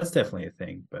well. So that's definitely a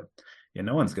thing. But yeah,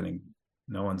 no one's gonna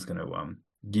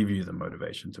give you the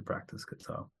motivation to practice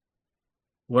guitar.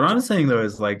 What I'm saying though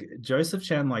is like Joseph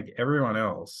Chan, like everyone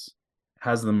else,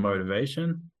 has the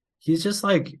motivation. He's just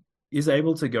like is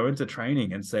able to go into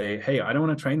training and say, hey, I don't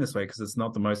want to train this way because it's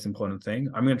not the most important thing.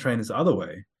 I'm going to train this other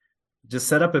way. Just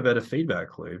set up a better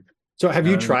feedback loop. So have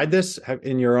you tried this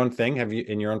in your own thing? Have you,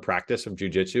 in your own practice of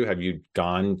jujitsu, have you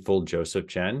gone full Joseph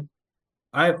Chen?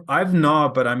 I've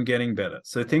not, but I'm getting better.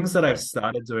 So things that I've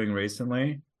started doing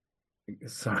recently,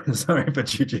 sorry for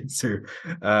jiu-jitsu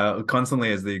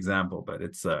constantly as the example, but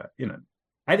it's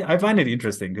I find it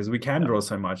interesting because we can draw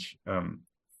so much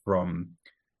from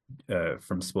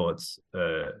sports,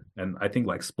 and I think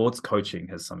like sports coaching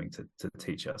has something to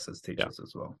teach us as teachers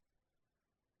as well.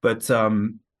 But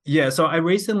so I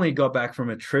recently got back from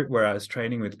a trip where I was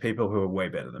training with people who are way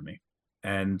better than me.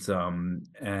 And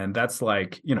that's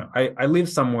like, I live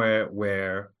somewhere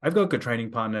where I've got good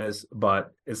training partners,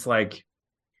 but it's like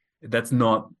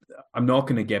I'm not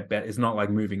going to get better. It's not like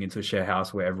moving into a share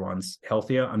house where everyone's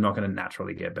healthier. I'm not going to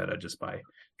naturally get better just by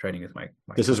training with my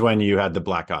This is when you had the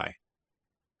black eye.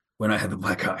 When I had the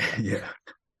black eye, yeah.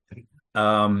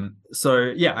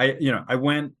 So yeah, I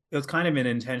went. It was kind of an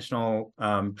intentional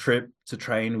trip to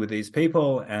train with these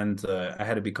people, and I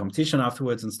had a big competition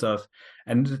afterwards and stuff.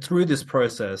 And through this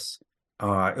process,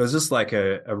 it was just like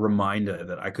a reminder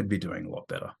that I could be doing a lot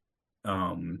better.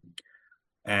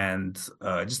 And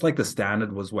just like the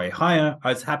standard was way higher. I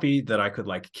was happy that I could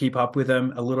like keep up with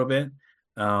them a little bit,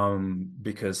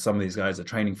 because some of these guys are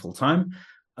training full time.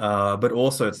 But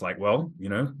also it's like, well,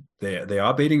 they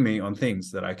are beating me on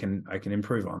things that I can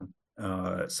improve on.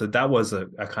 So that was a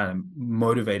kind of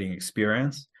motivating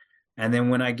experience. And then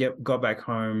when I got back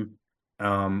home,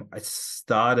 I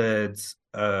started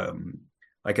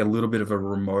like a little bit of a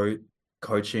remote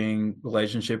coaching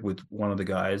relationship with one of the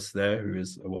guys there who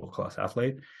is a world-class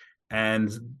athlete.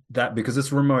 And that, because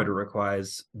it's remote, it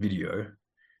requires video.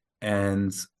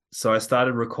 And so I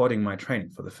started recording my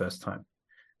training for the first time.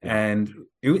 And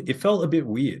it felt a bit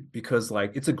weird because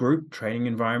like it's a group training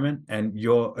environment and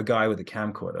you're a guy with a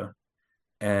camcorder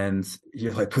and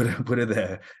you're like, put it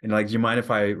there. And like, do you mind if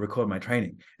I record my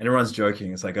training? And everyone's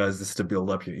joking. It's like, oh, is this to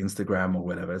build up your Instagram or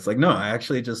whatever? It's like, no, I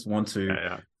actually just want to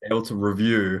be able to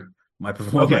review my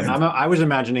performance. Okay, I was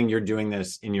imagining you're doing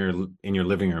this in your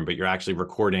living room, but you're actually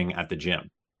recording at the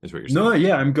gym, is what you're saying. No,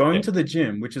 yeah, I'm going to the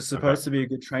gym, which is supposed to be a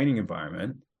good training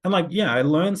environment. And like, yeah, I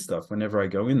learn stuff whenever I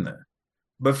go in there.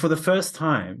 but for the first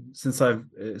time since I've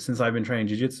been training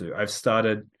jiu-jitsu, I've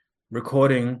started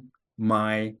recording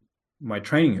my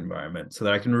training environment so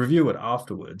that I can review it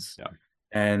afterwards Yeah.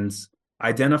 and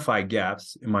identify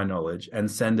gaps in my knowledge and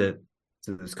send it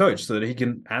to this coach so that he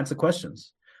can answer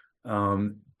questions.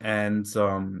 And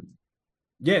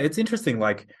yeah, it's interesting.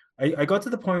 Like I got to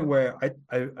the point where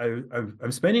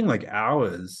I'm spending like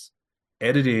hours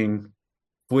editing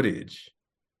footage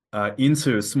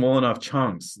into small enough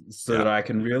chunks so Yeah. that I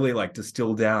can really like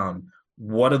distill down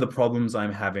what are the problems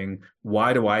I'm having,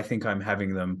 why do I think I'm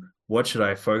having them, what should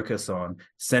I focus on,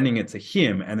 sending it to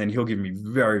him, and then he'll give me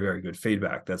very, very good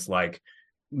feedback that's like,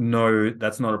 no,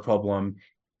 that's not a problem.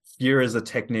 Here is a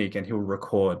technique, and he'll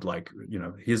record like,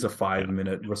 here's a Yeah.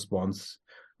 5-minute response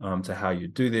to how you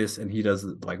do this, and he does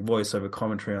like voiceover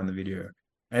commentary on the video.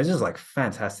 And it's just like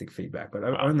fantastic feedback. But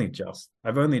Wow.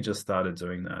 I've only just started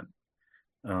doing that.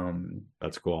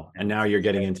 That's cool. And now you're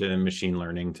getting into machine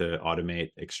learning to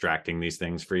automate extracting these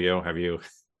things for you. Have you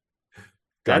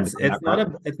gone That's down that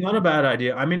route? it's not a bad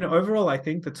idea. I mean, overall, I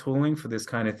think the tooling for this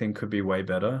kind of thing could be way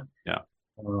better. Yeah.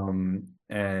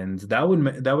 And that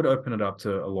would open it up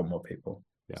to a lot more people.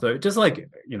 Yeah. So just like,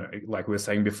 like we were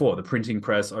saying before, the printing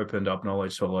press opened up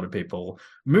knowledge to a lot of people.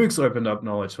 MOOCs opened up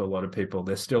knowledge to a lot of people.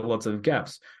 There's still lots of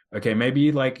gaps. Okay,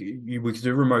 maybe like we could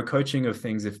do remote coaching of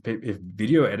things if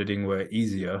video editing were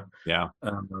easier. Yeah.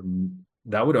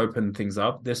 That would open things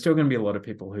up. There's still going to be a lot of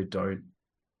people who don't.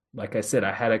 Like I said,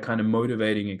 I had a kind of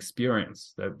motivating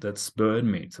experience that spurred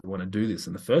me to want to do this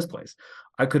in the first place.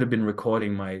 I could have been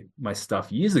recording my stuff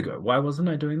years ago. Why wasn't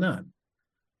I doing that?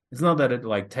 It's not that it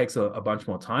like takes a bunch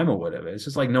more time or whatever. It's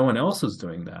just like no one else was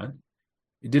doing that.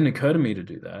 It didn't occur to me to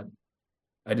do that.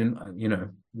 I didn't,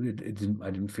 it didn't.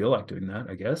 I didn't feel like doing that,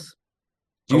 I guess.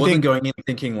 Do I you wasn't think, going in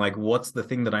thinking like, what's the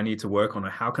thing that I need to work on, or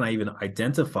how can I even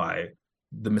identify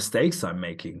the mistakes I'm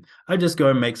making? I just go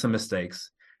and make some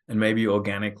mistakes, and maybe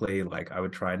organically, like I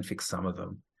would try and fix some of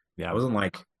them. I yeah. wasn't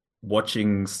like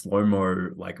watching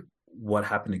slow-mo, like what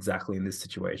happened exactly in this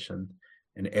situation,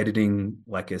 and editing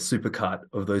like a supercut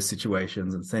of those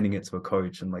situations and sending it to a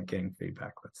coach and like getting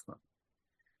feedback. That's not.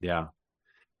 Yeah.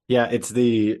 Yeah. It's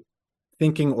the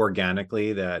thinking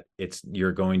organically that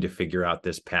you're going to figure out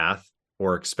this path,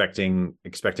 or expecting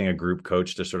a group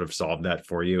coach to sort of solve that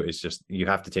for you is just, you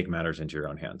have to take matters into your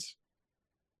own hands.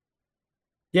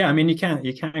 Yeah, I mean, you can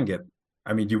get.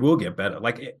 I mean, you will get better.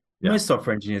 Like Yeah. most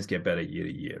software engineers get better year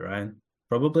to year, right?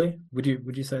 Probably. Would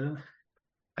you say that?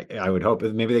 I would hope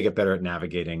maybe they get better at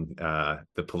navigating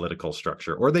the political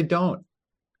structure, or they don't,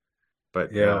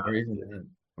 but Yeah, or even that.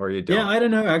 or you Yeah, don't. I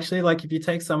don't know. Actually, like if you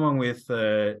take someone with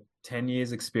 10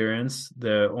 years experience,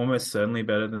 they're almost certainly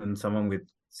better than someone with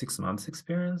 6 months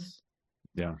experience.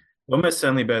 Yeah. Almost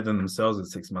certainly better than themselves with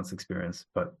 6 months experience,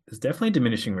 but it's definitely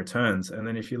diminishing returns. And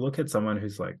then if you look at someone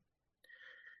who's like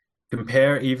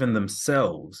compare even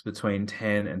themselves between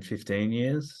 10 and 15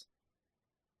 years,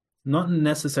 not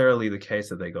necessarily the case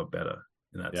that they got better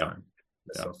in that Yeah. time.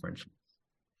 The Yeah. software engineers.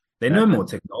 They Yeah. know more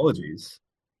technologies,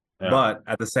 Yeah. but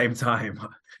at the same time,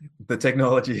 the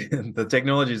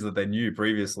technologies that they knew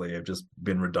previously have just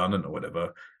been redundant or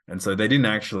whatever. And so they didn't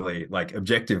actually like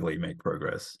objectively make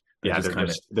progress. They Yeah, just kind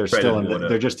of they're treaded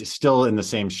water. just still in the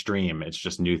same stream. It's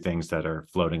just new things that are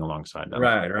floating alongside them.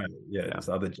 Right, right. Yeah, Yeah. this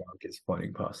other junk is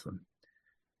floating past them.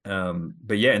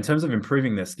 But yeah, in terms of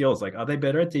improving their skills, like are they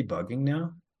better at debugging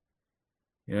now?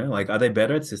 Like are they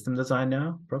better at system design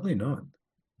now? Probably not.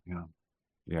 Yeah.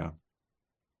 Yeah.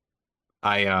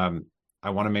 I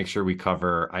want to make sure we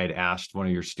cover. I had asked one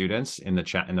of your students in the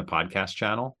podcast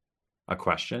channel a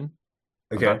question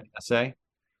about Okay. the essay.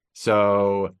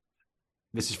 So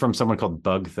this is from someone called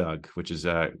Bug Thug, which is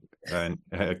a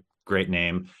great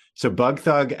name. So Bug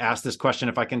Thug asked this question.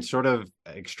 If I can sort of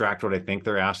extract what I think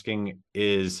they're asking,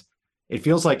 is it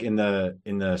feels like in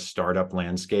the startup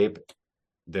landscape,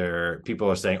 people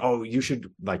are saying, oh, you should,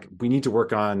 like, we need to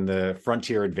work on the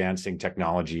frontier advancing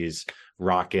technologies,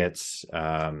 rockets,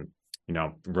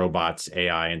 robots,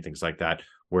 AI, and things like that.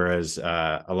 Whereas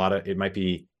it might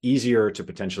be easier to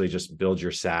potentially just build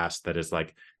your SaaS that is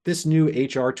like, this new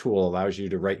HR tool allows you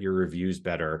to write your reviews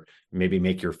better, maybe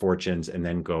make your fortunes, and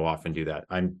then go off and do that.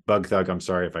 I'm Bug Thug. I'm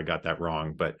sorry if I got that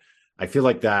wrong, but I feel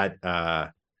like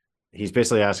that he's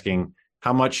basically asking,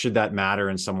 how much should that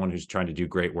matter in someone who's trying to do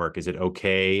great work? Is it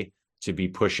okay to be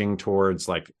pushing towards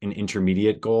like an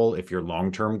intermediate goal if your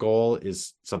long-term goal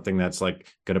is something that's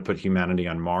like going to put humanity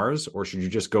on Mars, or should you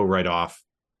just go right off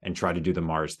and try to do the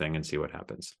Mars thing and see what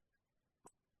happens?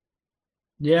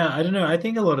 Yeah, I don't know. I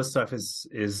think a lot of stuff is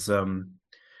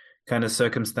kind of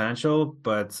circumstantial,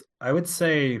 but I would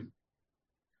say,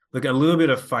 look, a little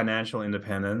bit of financial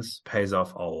independence pays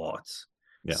off a lot.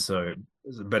 Yeah. So,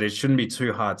 but it shouldn't be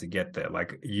too hard to get there.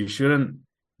 Like you shouldn't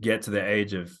get to the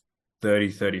age of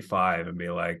 30, 35 and be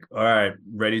like, all right,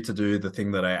 ready to do the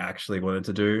thing that I actually wanted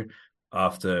to do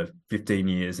after 15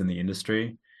 years in the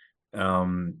industry.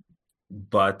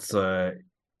 But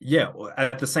yeah,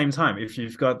 at the same time, if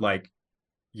you've got like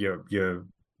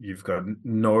you've got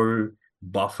no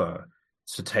buffer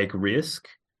to take risk,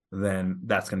 then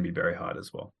that's going to be very hard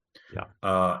as well.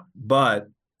 Yeah. But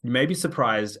you may be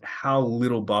surprised how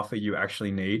little buffer you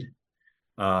actually need,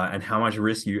 and how much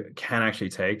risk you can actually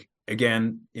take.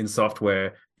 Again, in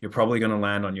software, you're probably going to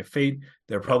land on your feet.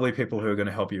 There are probably people who are going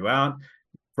to help you out.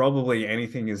 Probably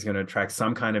anything is going to attract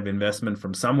some kind of investment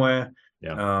from somewhere.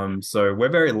 Yeah. So we're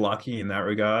very lucky in that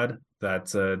regard that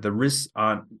the risks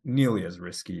aren't nearly as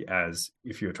risky as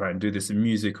if you're trying to do this in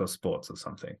music or sports or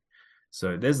something.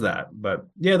 So there's that. But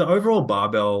yeah, the overall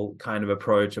barbell kind of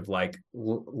approach of like,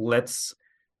 let's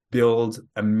build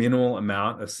a minimal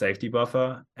amount of safety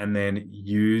buffer and then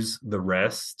use the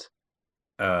rest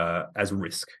as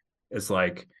risk. It's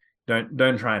like,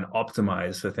 don't try and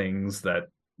optimize for things that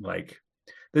like,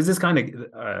 there's this kind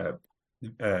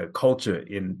of culture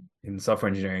in software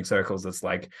engineering circles that's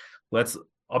like, let's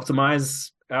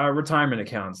optimize our retirement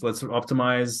accounts, let's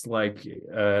optimize like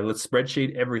let's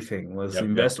spreadsheet everything, let's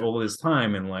invest all this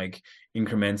time in like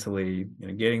incrementally,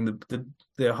 getting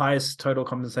the highest total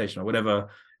compensation or whatever.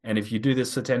 And if you do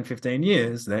this for 10-15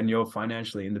 years, then you're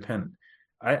financially independent.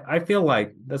 I feel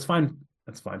like that's fine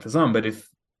for some, but if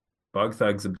Bug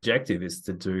Thug's objective is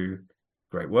to do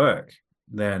great work,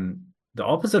 then the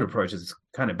opposite approach is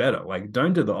kind of better. Like,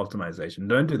 don't do the optimization,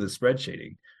 don't do the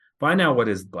spreadsheeting. Find out what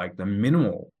is like the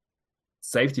minimal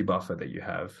safety buffer that you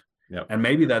have. Yep. And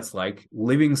maybe that's like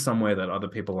living somewhere that other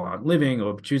people aren't living,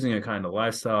 or choosing a kind of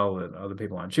lifestyle that other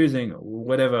people aren't choosing, or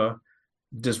whatever.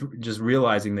 Just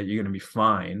realizing that you're going to be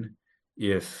fine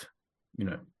if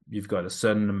you've got a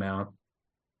certain amount,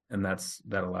 and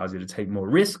that allows you to take more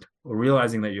risk, or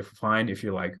realizing that you're fine if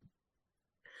you're like,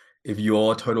 if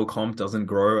your total comp doesn't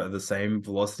grow at the same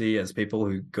velocity as people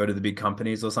who go to the big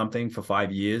companies or something for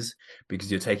 5 years,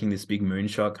 because you're taking this big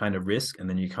moonshot kind of risk, and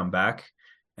then you come back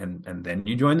and then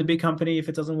you join the big company if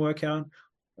it doesn't work out.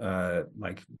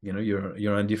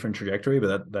 You're on a different trajectory,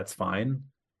 but that's fine.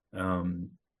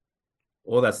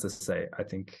 All that's to say, I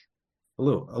think a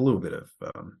little bit of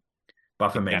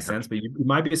buffer makes sense, but you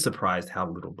might be surprised how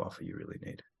little buffer you really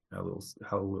need. How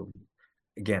little.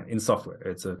 Again, in software,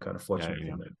 it's a kind of fortunate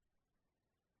thing.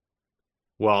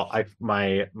 Well,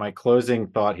 my closing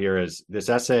thought here is this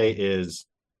essay is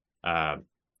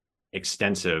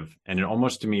extensive, and it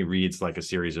almost to me reads like a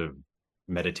series of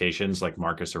meditations, like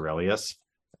Marcus Aurelius,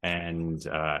 and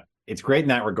it's great in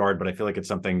that regard. But I feel like it's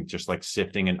something just like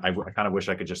sifting, and I kind of wish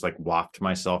I could just like waft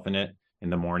myself in it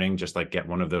in the morning, just like get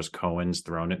one of those koans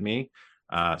thrown at me.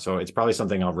 So it's probably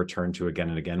something I'll return to again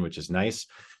and again, which is nice.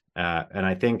 And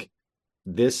I think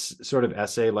this sort of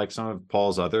essay, like some of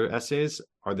Paul's other essays,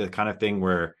 are the kind of thing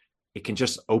where it can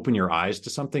just open your eyes to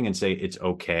something and say, it's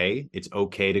okay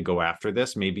to go after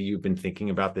this. Maybe you've been thinking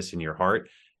about this in your heart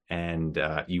and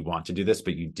you want to do this,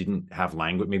 but you didn't have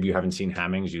language. Maybe you haven't seen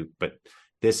Hamming's, but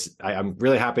this, I'm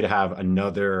really happy to have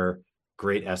another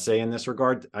great essay in this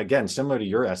regard. Again, similar to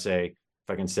your essay, if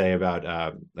I can say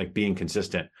about like being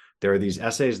consistent, there are these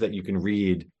essays that you can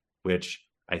read, which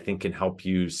I think can help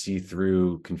you see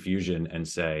through confusion and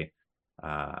say,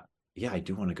 yeah, I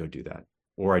do want to go do that.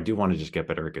 Or I do want to just get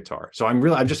better at guitar. So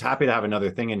I'm just happy to have another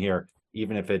thing in here,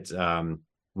 even if it's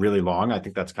really long. I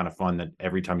think that's kind of fun that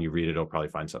every time you read it, you'll probably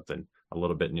find something a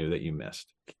little bit new that you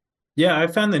missed. Yeah, I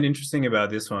found that interesting about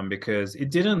this one because it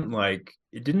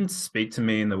didn't speak to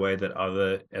me in the way that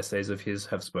other essays of his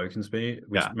have spoken to me,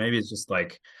 which maybe it's just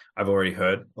like I've already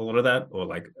heard a lot of that, or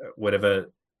like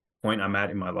whatever point I'm at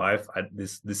in my life,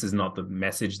 this is not the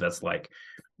message that's like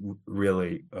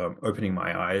really opening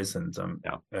my eyes and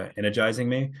energizing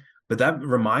me. But that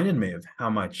reminded me of how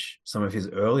much some of his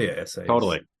earlier essays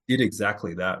did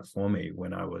exactly that for me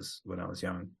when I was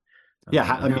young.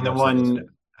 I mean, the one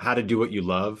How to Do What You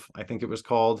Love, I think it was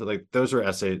called. Like those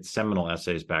were seminal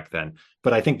essays back then.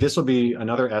 But I think this will be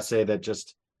another essay that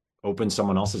just opens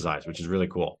someone else's eyes, which is really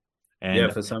cool. And yeah,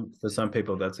 for some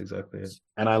people, that's exactly it.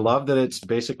 And I love that it's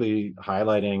basically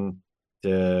highlighting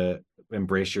to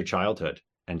embrace your childhood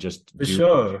and just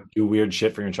do weird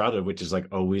shit for your childhood, which is like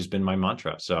always been my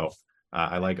mantra. So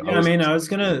I like. Yeah, I mean, I was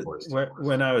gonna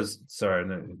when I was sorry.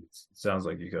 It sounds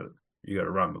like you got to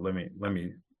run, but let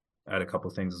me add a couple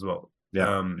of things as well.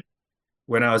 Yeah.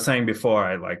 When I was saying before,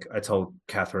 I told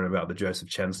Catherine about the Joseph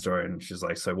Chen story, and she's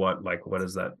like, "So what? Like, what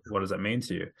does that mean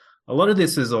to you?" A lot of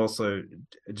this is also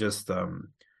just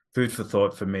food for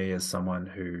thought for me as someone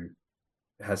who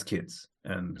has kids,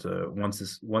 and wants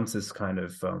this kind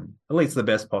of at least the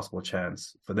best possible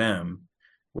chance for them,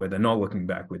 where they're not looking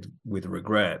back with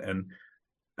regret. And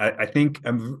I think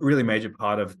a really major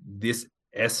part of this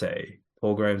essay,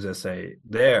 Paul Graham's essay,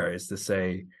 there is to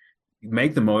say,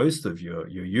 make the most of your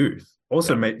youth.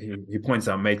 Also, Yeah. he points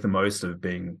out, make the most of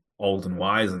being old and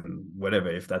wise and whatever,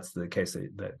 if that's the case,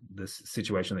 that the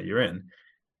situation that you're in.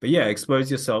 But yeah,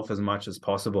 expose yourself as much as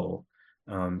possible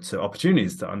to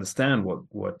opportunities, to understand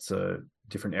what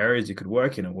different areas you could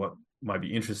work in and what might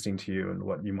be interesting to you and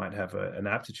what you might have an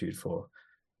aptitude for.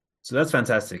 So that's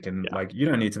fantastic. And Yeah. like, you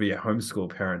don't need to be a homeschool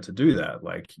parent to do that.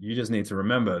 Like, you just need to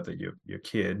remember that your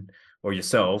kid or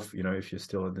yourself, if you're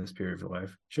still in this period of your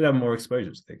life, should have more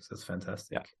exposure to things. That's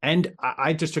fantastic. Yeah. And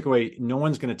I just took away, no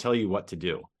one's going to tell you what to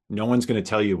do. No one's going to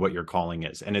tell you what your calling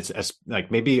is. And it's like,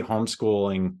 maybe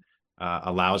homeschooling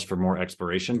allows for more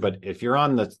exploration, but if you're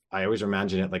on I always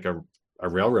imagine it like a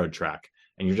railroad track,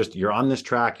 and you're on this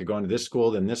track, you're going to this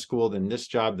school, then this school, then this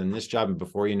job, then this job. And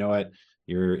before you know it,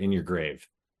 you're in your grave.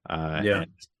 Yeah.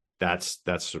 And that's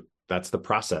the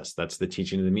process. That's the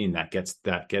teaching of the mean that gets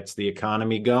the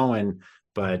economy going.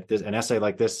 But an essay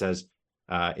like this says,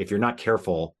 if you're not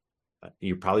careful,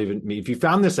 you probably, if you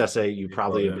found this essay, you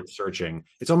probably have been searching.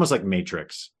 It's almost like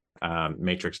Matrix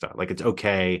stuff. Like, it's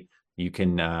okay. You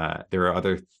can, there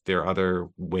are other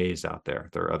ways out there.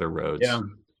 There are other roads. Yeah.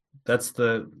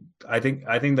 I think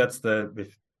that's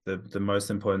the most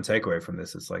important takeaway from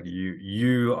this. It's like,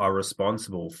 you are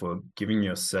responsible for giving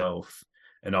yourself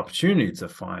an opportunity to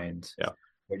find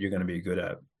what you're going to be good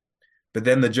at. But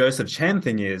then the Joseph Chan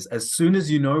thing is, as soon as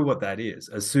you know what that is,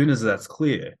 as soon as that's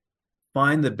clear,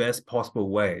 find the best possible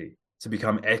way to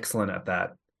become excellent at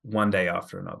that one day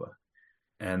after another.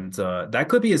 And that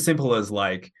could be as simple as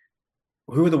like,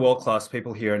 who are the world-class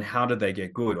people here and how did they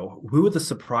get good? Or who are the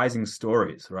surprising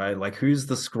stories, right? Like, who's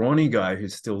the scrawny guy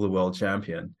who's still the world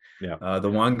champion? Yeah. The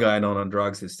one guy not on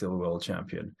drugs is still a world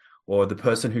champion. Or the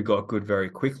person who got good very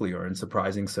quickly or in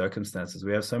surprising circumstances.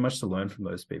 We have so much to learn from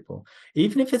those people.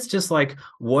 Even if it's just like,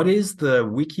 what is the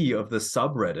wiki of the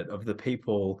subreddit of the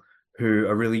people who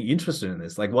are really interested in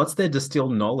this? Like, what's their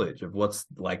distilled knowledge of what's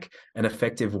like an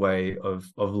effective way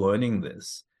of learning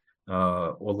this?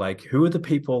 Or like, who are the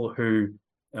people who,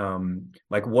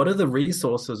 like, what are the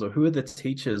resources, or who are the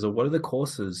teachers, or what are the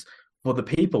courses for the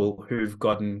people who've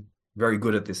gotten very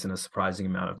good at this in a surprising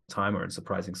amount of time or in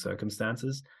surprising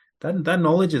circumstances? That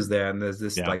knowledge is there, and there's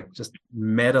this like just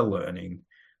meta learning,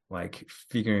 like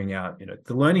figuring out,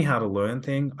 the learning how to learn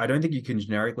thing. I don't think you can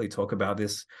generically talk about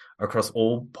this across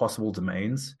all possible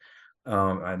domains.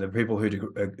 And there are people who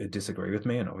disagree with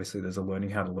me, and obviously there's a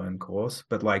learning how to learn course,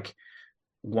 but like,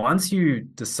 once you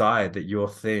decide that your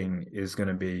thing is going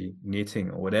to be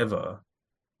knitting or whatever,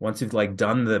 once you've like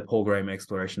done the Paul Graham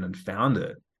exploration and found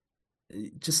it,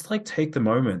 just like take the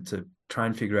moment to try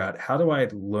and figure out, how do I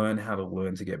learn how to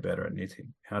learn to get better at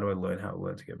knitting? How do I learn how to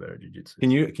learn to get better at jiu-jitsu?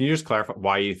 Can you just clarify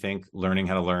why you think learning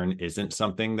how to learn isn't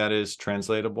something that is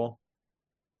translatable?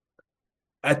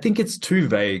 I think it's too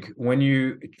vague. When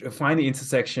you find the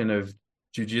intersection of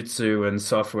jiu-jitsu and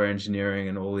software engineering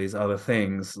and all these other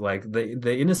things, like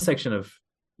the intersection of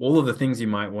all of the things you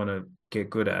might want to get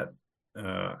good at,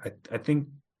 I think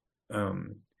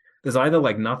there's either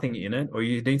like nothing in it, or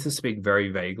you need to speak very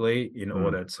vaguely in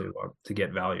order to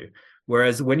get value.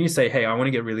 Whereas when you say, hey, I want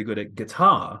to get really good at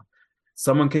guitar,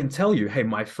 someone can tell you, hey,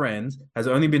 my friend has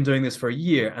only been doing this for a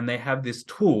year and they have this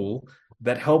tool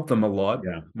that helped them a lot.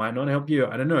 Might not help you,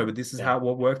 I don't know, but this is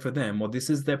what worked for them, or this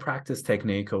is their practice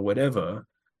technique or whatever.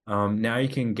 Now you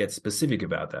can get specific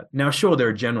about that. Now, sure, there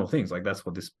are general things, like that's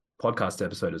what this podcast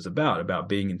episode is about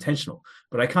being intentional.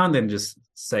 But I can't then just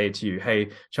say to you, hey,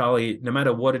 Charlie, no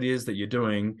matter what it is that you're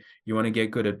doing, you want to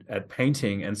get good at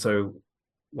painting. And so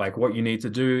like, what you need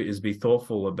to do is be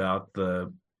thoughtful about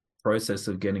the process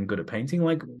of getting good at painting.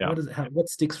 Like, what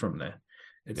sticks from there?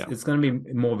 It's going to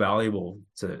be more valuable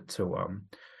to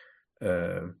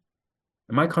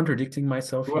am I contradicting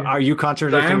myself here? Are you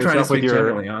contradicting yourself with your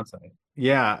generally, aren't I?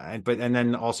 Yeah, and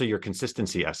then also your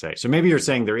consistency essay. So maybe you're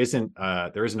saying there isn't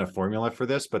a formula for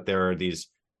this, but there are these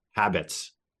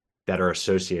habits that are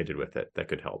associated with it that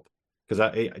could help.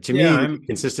 Because to me, the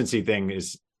consistency thing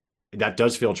that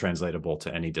does feel translatable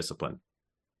to any discipline.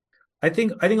 I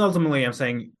think ultimately I'm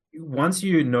saying, once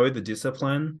you know the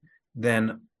discipline,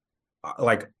 then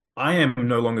like, I am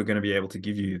no longer going to be able to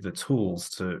give you the tools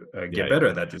to get better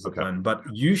at that discipline, but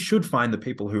you should find the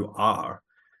people who are,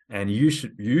 and you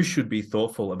should be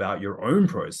thoughtful about your own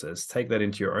process, take that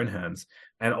into your own hands.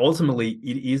 And ultimately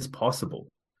it is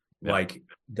possible. Like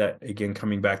that, again,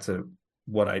 coming back to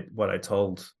what I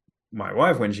told my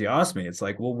wife, when she asked me, it's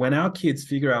like, well, when our kids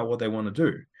figure out what they want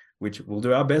to do, which we'll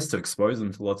do our best to expose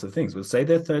them to lots of things. We'll say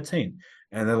they're 13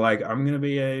 and they're like, I'm going to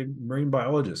be a marine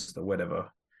biologist or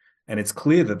whatever. And it's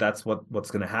clear that that's what's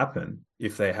going to happen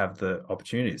if they have the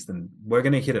opportunities, then we're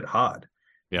going to hit it hard.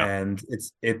 Yeah. And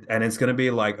it's going to be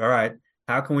like, all right,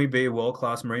 how can we be a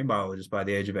world-class marine biologist by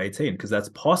the age of 18? Because that's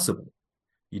possible.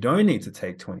 You don't need to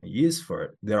take 20 years for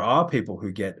it. There are people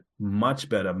who get much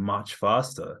better, much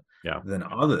faster Yeah. than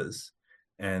others.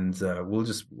 And we'll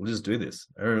just do this.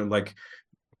 Like,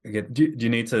 again, do you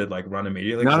need to like run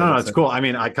immediately? No, Because I no, no, got it's some. cool. I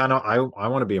mean, I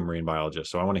want to be a marine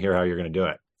biologist, so I want to hear how you're going to do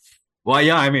it. Well,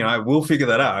 yeah, I mean, I will figure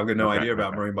that out. I've got no Okay. idea about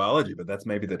Okay. marine biology, but that's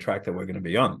maybe the track that we're going to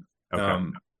be on. Okay.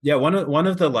 Yeah, one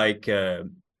of the like there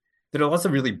are lots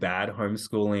of really bad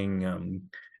homeschooling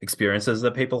experiences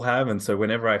that people have, and so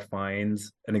whenever I find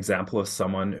an example of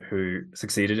someone who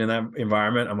succeeded in that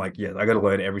environment, I'm like, yeah, I got to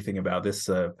learn everything about this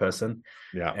person.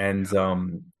 Yeah. And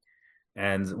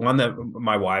one that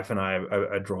my wife and I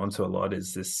are drawn to a lot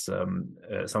is this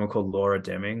someone called Laura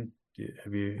Deming.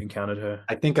 Have you encountered her?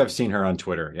 I think I've seen her on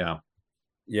Twitter. Yeah.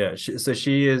 Yeah, so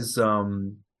she is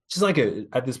she's like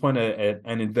at this point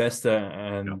an investor,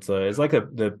 Yeah. and is like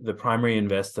the primary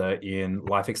investor in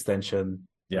life extension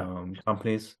Yeah.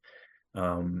 companies.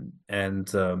 And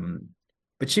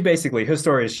but she basically, her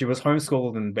story is she was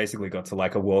homeschooled and basically got to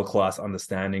like a world-class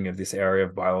understanding of this area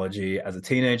of biology as a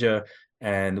teenager,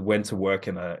 and went to work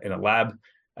in a lab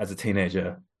as a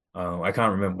teenager. I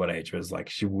can't remember what age it was. Like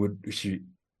she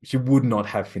would not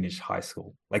have finished high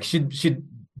school. Like she'd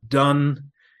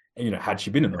done, had she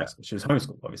been in the Yeah. high school, she was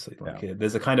homeschooled, obviously. Like Yeah.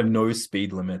 there's a kind of no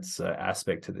speed limits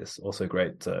aspect to this. Also,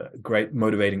 great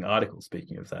motivating article.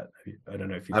 Speaking of that, I don't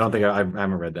know if I you've don't think I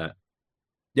haven't read that.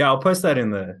 yeah, I'll post that in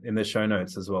the show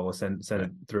notes as well. Or send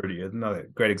it through to you. Another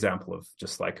great example of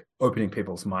just like opening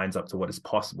people's minds up to what is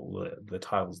possible. The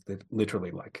titles that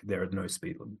literally like there are no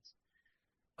speed limits.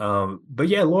 But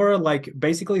yeah, Laura like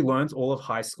basically learns all of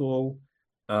high school,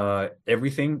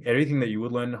 everything that you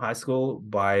would learn in high school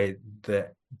by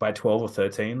 12 or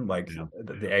 13, like Yeah.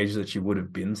 the age that she would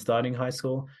have been starting high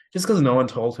school, just because no one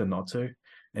told her not to,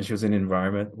 and she was in an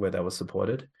environment where that was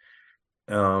supported.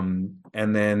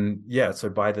 And then yeah, so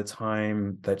by the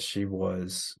time that she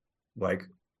was like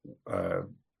uh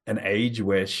an age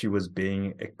where she was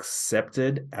being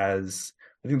accepted as,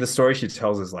 I think the story she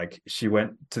tells is like she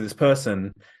went to this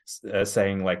person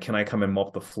saying like, can I come and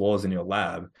mop the floors in your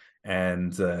lab?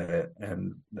 And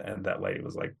that lady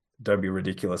was like, don't be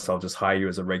ridiculous, I'll just hire you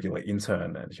as a regular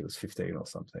intern. And she was 15 or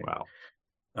something. Wow.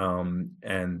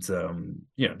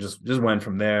 Just went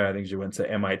from there. I think she went to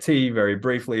MIT very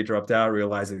briefly, dropped out,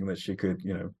 realizing that she could,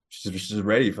 she's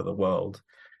ready for the world,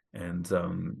 and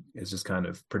is just kind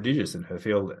of prodigious in her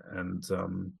field. And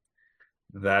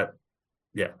that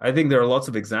yeah, I think there are lots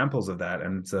of examples of that.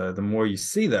 And the more you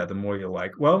see that, the more you're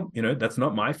like, well, that's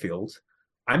not my field.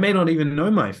 I may not even know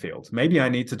my field. Maybe I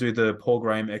need to do the Paul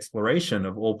Graham exploration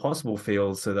of all possible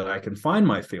fields so that I can find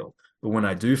my field. But when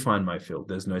I do find my field,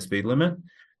 there's no speed limit.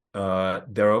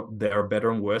 There are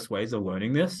better and worse ways of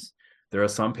learning this. There are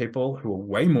some people who are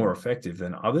way more effective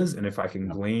than others, and if I can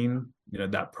glean,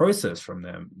 that process from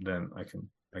them, then I can.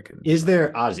 Is there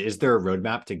a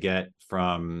roadmap to get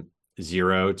from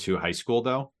zero to high school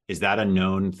though? Is that a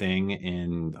known thing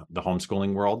in the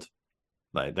homeschooling world?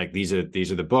 Like these are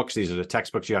the books, these are the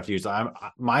textbooks you have to use.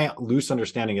 My loose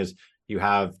understanding is you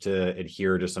have to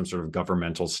adhere to some sort of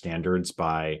governmental standards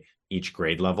by each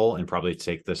grade level and probably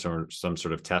take this or some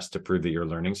sort of test to prove that you're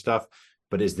learning stuff.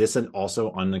 But is this an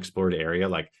also unexplored area?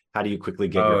 Like, how do you quickly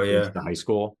get your kids to high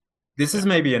school? This is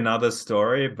maybe another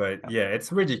story, but yeah,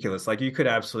 it's ridiculous. Like you could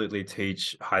absolutely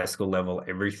teach high school level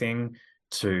everything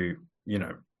to,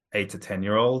 8 to 10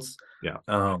 year olds. Yeah.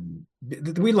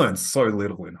 We learn so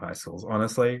little in high schools,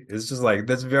 honestly. It's just like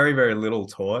there's very, very little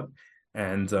taught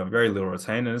and very little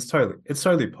retained. And it's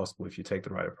totally possible if you take the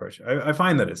right approach. I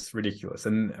find that it's ridiculous.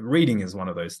 And reading is one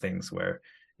of those things where,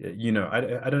 I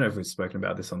don't know if we've spoken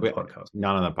about this on the podcast.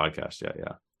 Not on the podcast.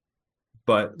 Yeah.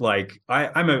 But like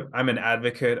I'm an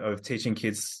advocate of teaching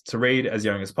kids to read as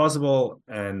young as possible.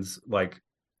 And like,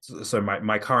 so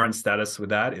my current status with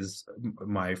that is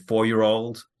my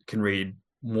 4-year-old can read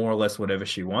more or less whatever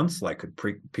she wants, like could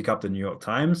pick up the New York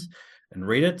Times and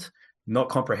read it, not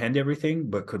comprehend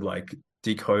everything, but could like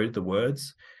decode the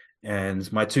words.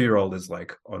 And my 2-year-old is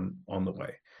like on the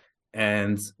way.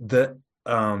 And the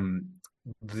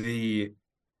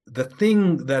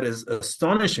thing that is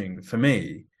astonishing for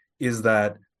me is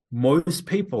that most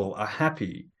people are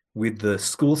happy with the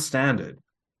school standard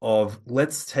of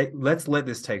let's let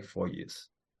this take 4 years.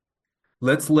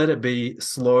 Let's let it be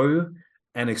slow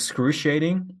and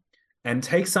excruciating and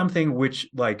take something which,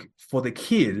 like, for the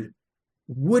kid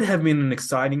would have been an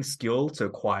exciting skill to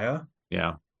acquire,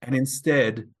 Yeah. and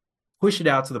instead push it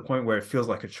out to the point where it feels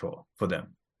like a chore for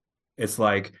them. It's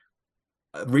like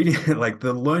reading, like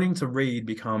the learning to read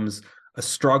becomes a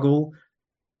struggle,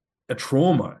 a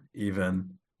trauma,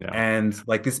 even, Yeah. and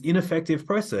like this ineffective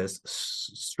process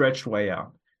stretched way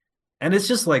out. And it's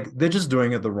just like they're just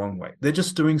doing it the wrong way. They're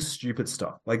just doing stupid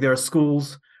stuff. Like there are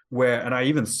schools where, and I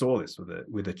even saw this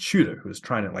with a tutor who was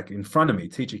trying to, like, in front of me,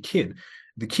 teach a kid.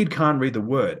 The kid can't read the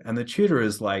word, and the tutor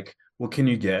is like, "Well, can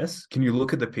you guess? Can you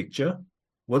look at the picture?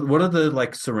 What are the,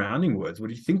 like, surrounding words? What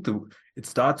do you think it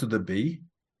starts with a B?"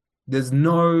 There's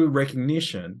no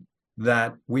recognition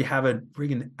that we have a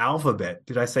freaking alphabet.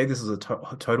 Did I say this is a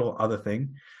total other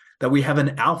thing? That we have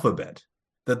an alphabet,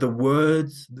 that the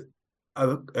words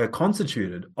are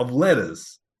constituted of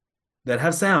letters that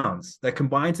have sounds that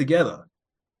combine together.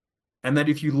 And that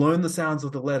if you learn the sounds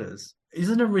of the letters,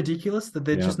 isn't it ridiculous that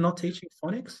they're Yeah. just not teaching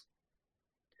phonics?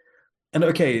 And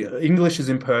okay, English is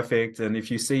imperfect. And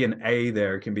if you see an A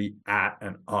there, it can be at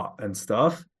and and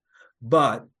stuff.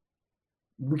 But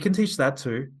we can teach that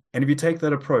too. And if you take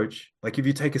that approach, like if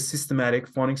you take a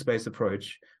systematic phonics-based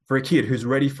approach for a kid who's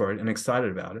ready for it and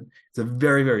excited about it, it's a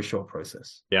very, very short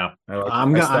process. Yeah. I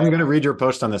I'm start. gonna read your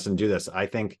post on this and do this. I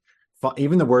think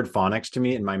even the word phonics to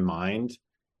me in my mind,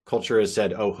 culture has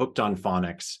said, "Oh, hooked on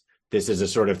phonics. This is a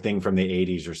sort of thing from the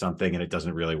 '80s or something," and it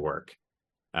doesn't really work.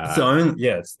 It's the only,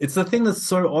 yes, it's the thing that's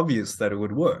so obvious that it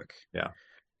would work. Yeah.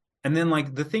 And then,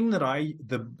 like, the thing that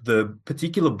the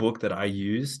particular book that I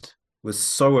used was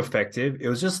so effective. It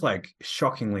was just like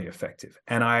shockingly effective.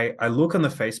 And I look on the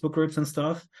Facebook groups and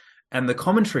stuff, and the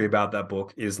commentary about that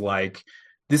book is like,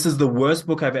 this is the worst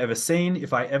book I've ever seen.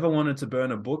 If I ever wanted to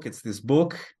burn a book, it's this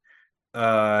book.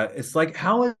 It's like,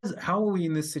 how are we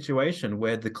in this situation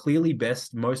where the clearly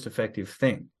best, most effective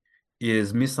thing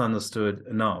is misunderstood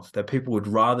enough that people would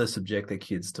rather subject their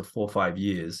kids to 4 or 5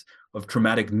 years of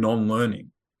traumatic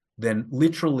non-learning than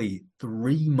literally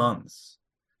 3 months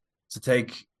to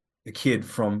take a kid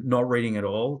from not reading at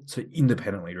all to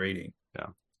independently reading. Yeah.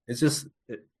 It's just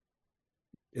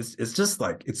it's just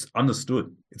like, it's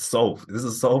understood. It's solved. This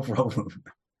is a solved problem.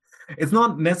 It's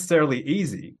not necessarily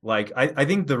easy. Like I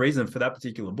think the reason for that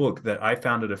particular book that I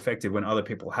found it effective when other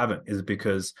people haven't is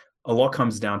because a lot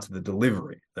comes down to the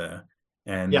delivery there.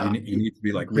 And Yeah. you need to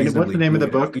be like And what's reasonably the name of the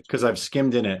good at book? Because I've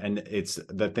skimmed in it, and it's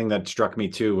the thing that struck me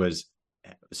too was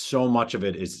so much of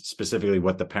it is specifically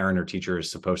what the parent or teacher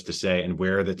is supposed to say, and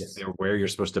Yes. where you're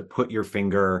supposed to put your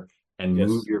finger and move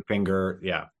Yes. your finger.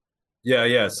 Yeah.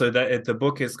 Yeah. So the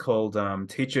book is called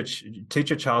Teach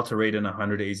a Child to Read in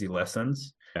 100 Easy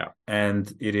Lessons. Yeah.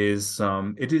 And it is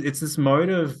it's this mode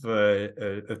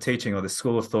of teaching, or the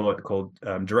school of thought called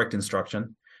direct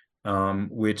instruction,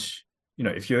 which,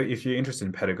 if you're interested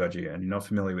in pedagogy and you're not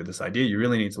familiar with this idea, you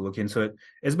really need to look into it.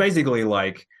 It's basically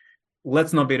like,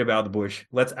 let's not beat about the bush.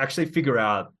 Let's actually figure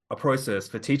out a process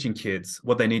for teaching kids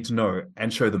what they need to know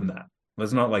and show them that.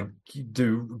 Let's not, like,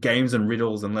 do games and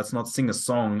riddles, and let's not sing a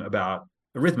song about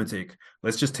arithmetic.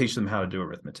 Let's just teach them how to do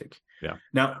arithmetic. Yeah.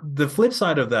 Now, the flip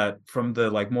side of that from the,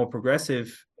 like, more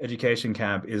progressive education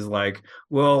camp is like,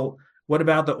 well, what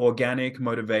about the organic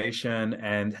motivation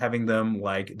and having them,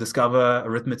 like, discover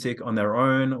arithmetic on their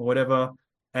own or whatever?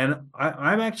 And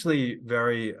I'm actually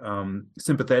very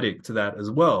sympathetic to that as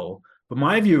well. But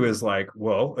my view is like,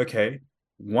 well, okay,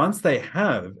 once they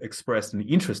have expressed an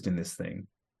interest in this thing,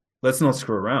 let's not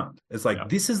screw around. It's like, Yeah.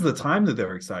 this is the time that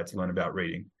they're excited to learn about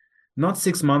reading, not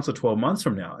 6 months or 12 months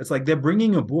from now. It's like they're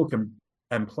bringing a book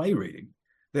and play reading.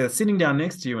 They're sitting down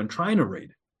next to you and trying to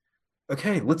read.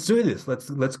 Okay, let's do this.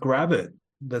 Let's grab it.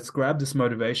 Let's grab this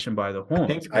motivation by the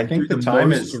horns I and do think the the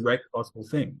time most is direct possible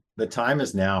thing. the time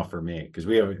is now for me, because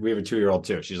we have a 2-year-old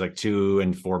too. She's like 2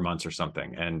 and 4 months or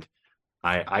something, and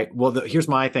here's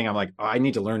my thing. I'm like, I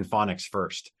need to learn phonics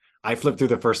first. I flipped through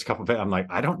the first couple of it. I'm like,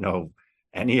 I don't know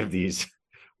any of these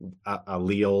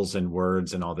alleles and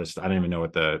words and all this. I don't even know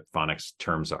what the phonics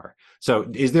terms are. So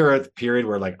is there a period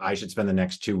where, like, I should spend the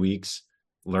next 2 weeks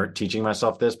teaching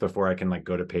myself this before I can, like,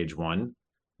 go to page one?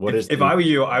 If I were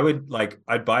you, I would, like,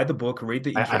 I'd buy the book, read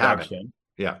the I haven't. introduction.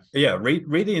 Yeah.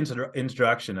 Read the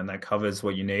introduction, and that covers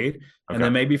what you need. Okay. And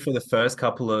then maybe for the first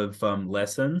couple of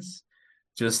lessons,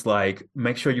 just, like,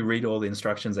 make sure you read all the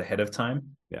instructions ahead of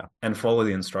time. Yeah. And follow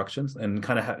the instructions and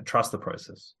kind of trust the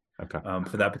process. Okay.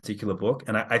 For that particular book.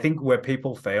 And I think where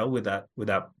people fail with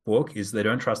that book is they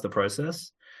don't trust the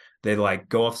process. They, like,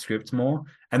 go off script more.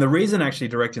 And the reason actually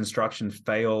direct instruction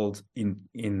failed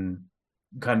in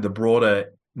kind of the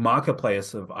broader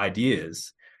marketplace of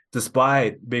ideas,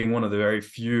 despite being one of the very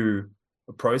few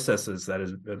processes that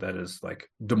is like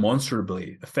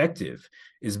demonstrably effective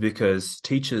is because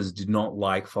teachers did not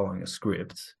like following a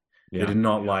script. They Yeah. did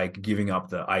not like giving up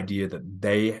the idea that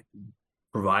they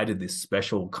provided this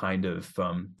special kind of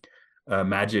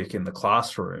magic in the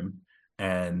classroom,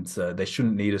 and they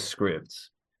shouldn't need a script.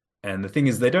 And the thing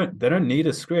is, they don't need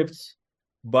a script,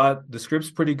 but the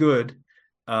script's pretty good.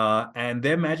 And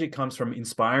their magic comes from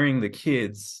inspiring the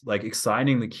kids, like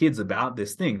exciting the kids about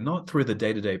this thing, not through the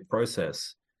day-to-day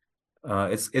process.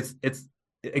 It's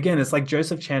again, it's like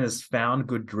Joseph Chan has found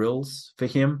good drills for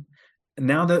him.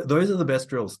 Now that those are the best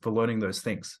drills for learning those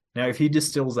things. Now, if he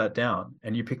distills that down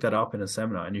and you pick that up in a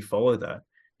seminar and you follow that,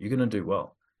 you're going to do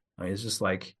well. It's just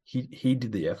like he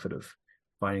did the effort of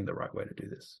finding the right way to do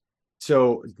this.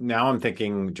 So now I'm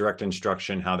thinking direct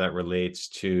instruction, how that relates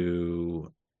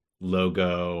to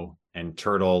logo and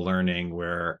turtle learning,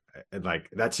 where like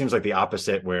that seems like the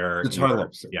opposite, where The total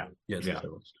opposite. yeah, Yes, yeah. the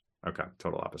total opposite. Okay,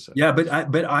 total opposite. Yeah, but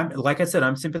I'm like I said,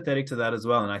 I'm sympathetic to that as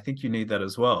well, and I think you need that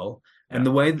as well. And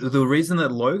Yeah. the reason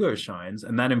that logo shines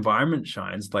and that environment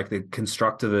shines, like the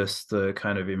constructivist, the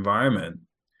kind of environment,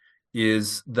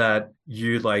 is that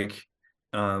you like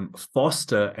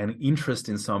foster an interest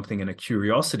in something and a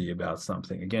curiosity about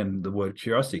something. Again, the word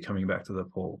curiosity coming back to the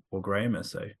Paul Graham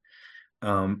essay,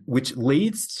 which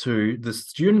leads to the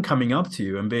student coming up to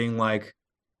you and being like,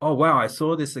 oh, wow, I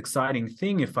saw this exciting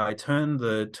thing. If I turn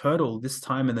the turtle this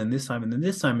time and then this time and then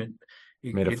this time,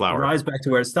 Made a it flower. arrives back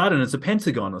to where it started and it's a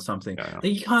pentagon or something. Yeah, yeah.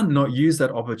 Like, you can't not use that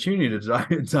opportunity to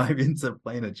dive into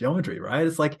planar geometry, right?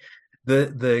 It's like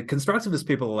the constructivist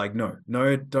people are like, no,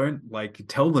 don't like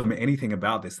tell them anything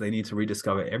about this. They need to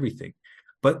rediscover everything.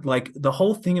 But like the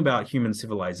whole thing about human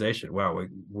civilization, wow,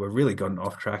 we're really gotten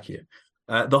off track here.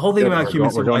 The whole thing about human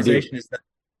civilization is that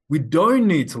we don't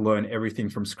need to learn everything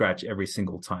from scratch every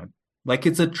single time. Like,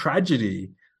 it's a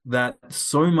tragedy that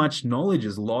so much knowledge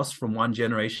is lost from one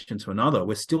generation to another.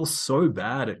 We're still so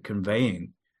bad at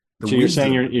conveying the So you're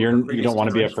saying wisdom you don't want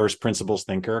to be a first principles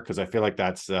thinker, because I feel like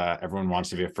that's everyone wants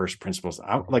to be a first principles.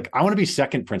 I want to be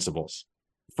second principles.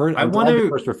 First, I'm glad the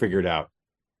first were figured out.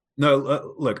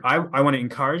 No, look, I want to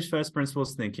encourage first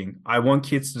principles thinking. I want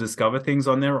kids to discover things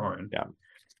on their own. Yeah.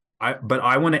 But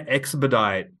I want to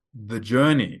expedite the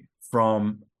journey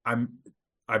from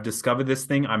I've discovered this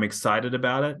thing, I'm excited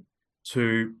about it,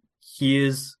 to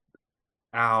here's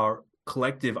our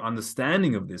collective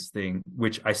understanding of this thing,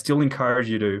 which I still encourage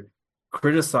you to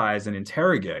criticize and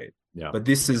interrogate. Yeah. But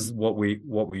this is what we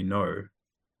know.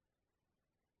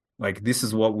 Like, this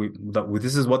is what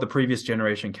the previous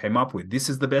generation came up with. This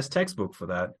is the best textbook for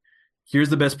that. Here's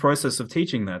the best process of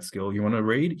teaching that skill. You want to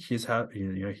read? Here's how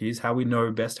we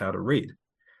know best how to read.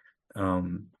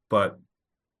 But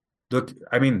look,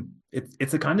 I mean,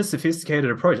 it's a kind of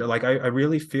sophisticated approach. Like, I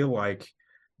really feel like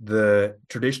the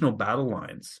traditional battle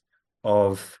lines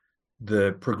of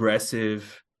the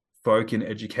progressive folk in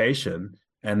education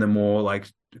and the more like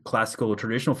classical or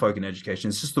traditional folk in education,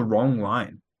 it's just the wrong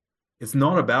line. It's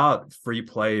not about free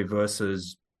play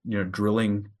versus,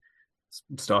 drilling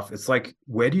stuff. It's like,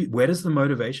 where does the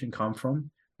motivation come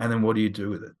from, and then what do you do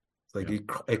with it? It's like,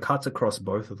 it cuts across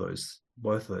both of those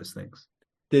things.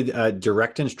 Did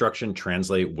direct instruction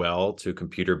translate well to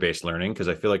computer-based learning? Because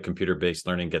I feel like computer-based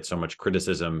learning gets so much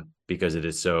criticism because it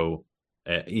is so,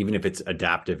 even if it's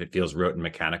adaptive, it feels rote and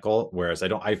mechanical. Whereas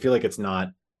I feel like it's not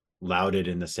lauded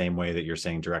in the same way that you're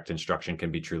saying direct instruction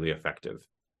can be truly effective.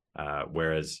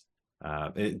 Whereas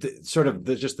sort of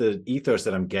just the ethos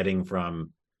that I'm getting from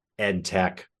ed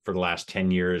tech for the last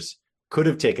 10 years could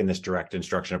have taken this direct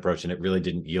instruction approach, and it really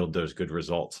didn't yield those good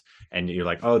results. And you're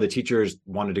like, oh, the teachers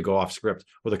wanted to go off script.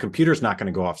 Well, the computer's not going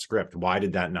to go off script. Why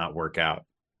did that not work out?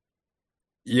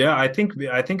 Yeah, I think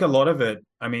a lot of it,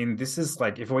 I mean, this is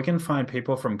like, if we can find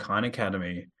people from Khan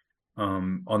Academy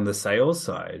on the sales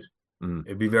side,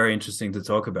 it'd be very interesting to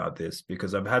talk about this,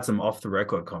 because I've had some off the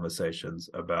record conversations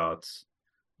about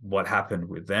what happened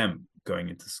with them going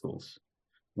into schools,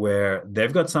 where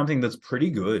they've got something that's pretty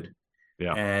good.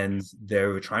 Yeah. And they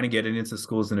were trying to get it into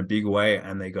schools in a big way,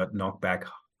 and they got knocked back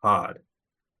hard.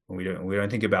 And we don't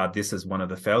think about this as one of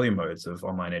the failure modes of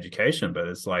online education, but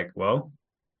it's like, well,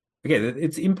 again,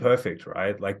 it's imperfect,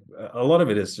 right? Like, a lot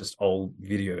of it is just old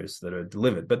videos that are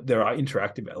delivered, but there are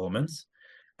interactive elements.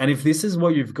 And if this is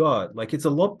what you've got, like, it's a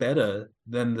lot better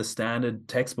than the standard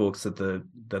textbooks that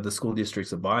the school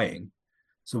districts are buying.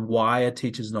 So why are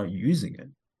teachers not using it?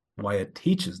 Why are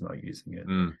teachers not using it?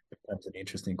 That's an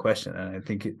interesting question, and I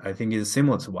think it is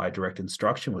similar to why direct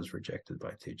instruction was rejected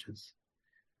by teachers.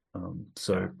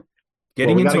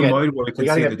 Getting into a mode where we can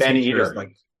see the teachers,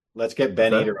 like, let's get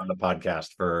Ben Eater on the podcast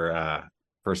for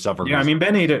for several Yeah, I reasons.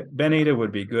 mean Ben Eater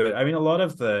would be good. I mean, a lot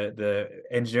of the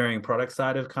engineering product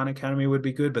side of Khan Academy would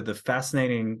be good, but the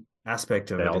fascinating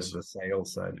aspect of it is Sales. the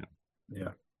sales side. Yeah.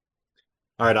 Yeah.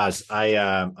 All right, Oz.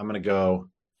 I'm gonna go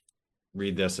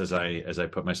read this as I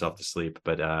put myself to sleep.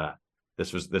 But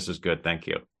this was good. Thank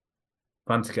you.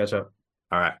 Fun to catch up.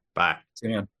 All right, bye. See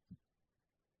you, man.